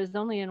Panjuko is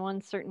only in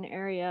one certain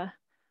area.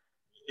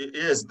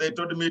 Yes, they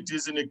told me it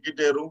is in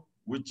Kiteru,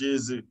 which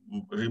is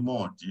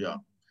remote, yeah.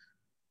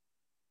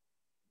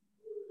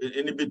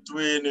 In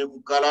between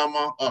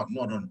Kalama,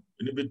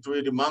 in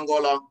between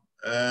Mangola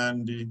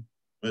and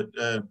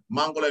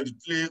Mangola and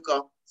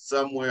Tlhi'ika,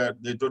 somewhere,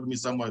 they told me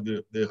somewhere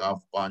they have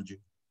Panju.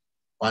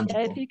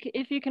 Yeah,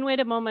 if you can wait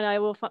a moment, I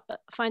will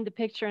find the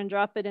picture and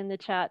drop it in the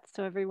chat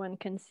so everyone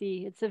can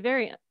see. It's a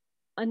very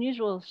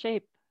unusual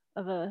shape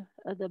of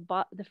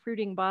the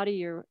fruiting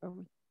body or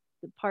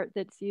the part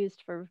that's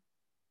used for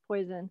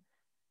poison.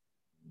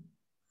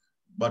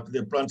 but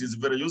the plant is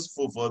very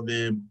useful for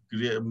the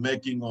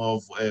making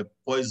of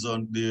poison,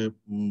 the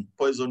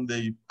poison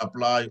they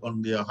apply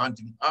on their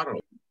hunting arrow.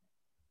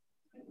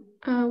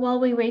 While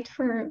we wait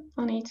for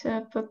Bonnie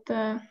to put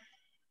the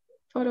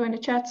photo in the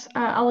chat,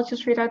 I'll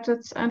just read out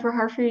that Andrew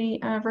Harvey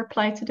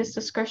replied to this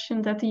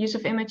discussion that the use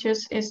of images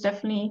is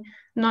definitely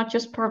not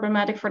just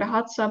problematic for the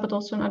Hadza, but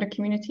also in other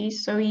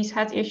communities. So he's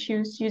had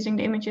issues using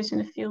the images in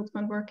the field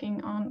when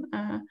working on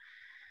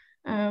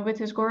with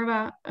his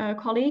Gorwa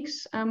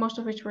colleagues, most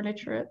of which were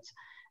literate.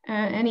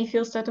 And he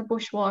feels that the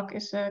bushwalk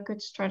is a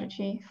good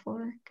strategy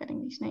for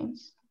getting these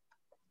names.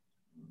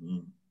 Mm-hmm.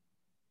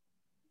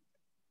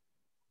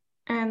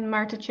 And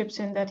Marta chips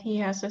in that he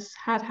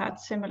had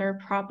similar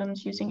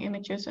problems using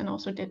images and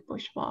also did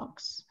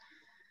bushwalks.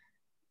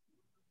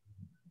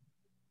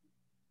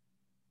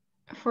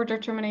 For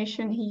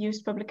determination, he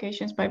used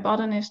publications by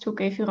botanists who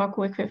gave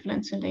Iraku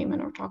equivalents in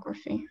layman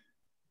orthography.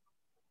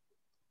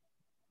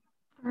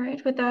 All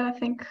right, with that, I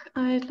think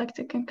I'd like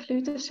to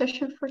conclude the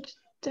session for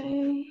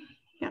today.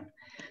 Yeah,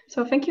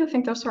 so thank you. I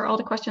think those are all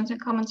the questions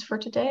and comments for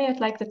today. I'd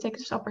like to take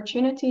this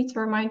opportunity to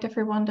remind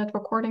everyone that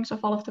recordings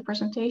of all of the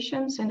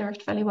presentations in the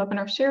Rift Valley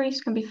webinar series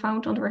can be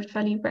found on the Rift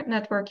Valley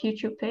Network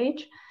YouTube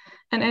page,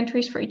 and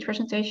entries for each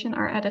presentation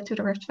are added to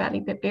the Rift Valley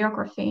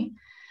bibliography.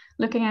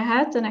 Looking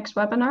ahead, the next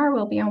webinar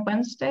will be on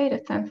Wednesday, the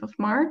 10th of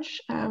March,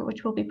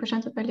 which will be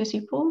presented by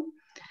Lizzie Poole.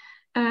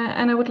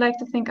 And I would like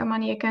to thank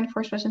Amani again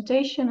for his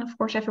presentation, of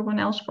course, everyone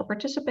else for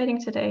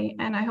participating today,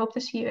 and I hope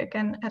to see you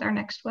again at our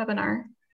next webinar.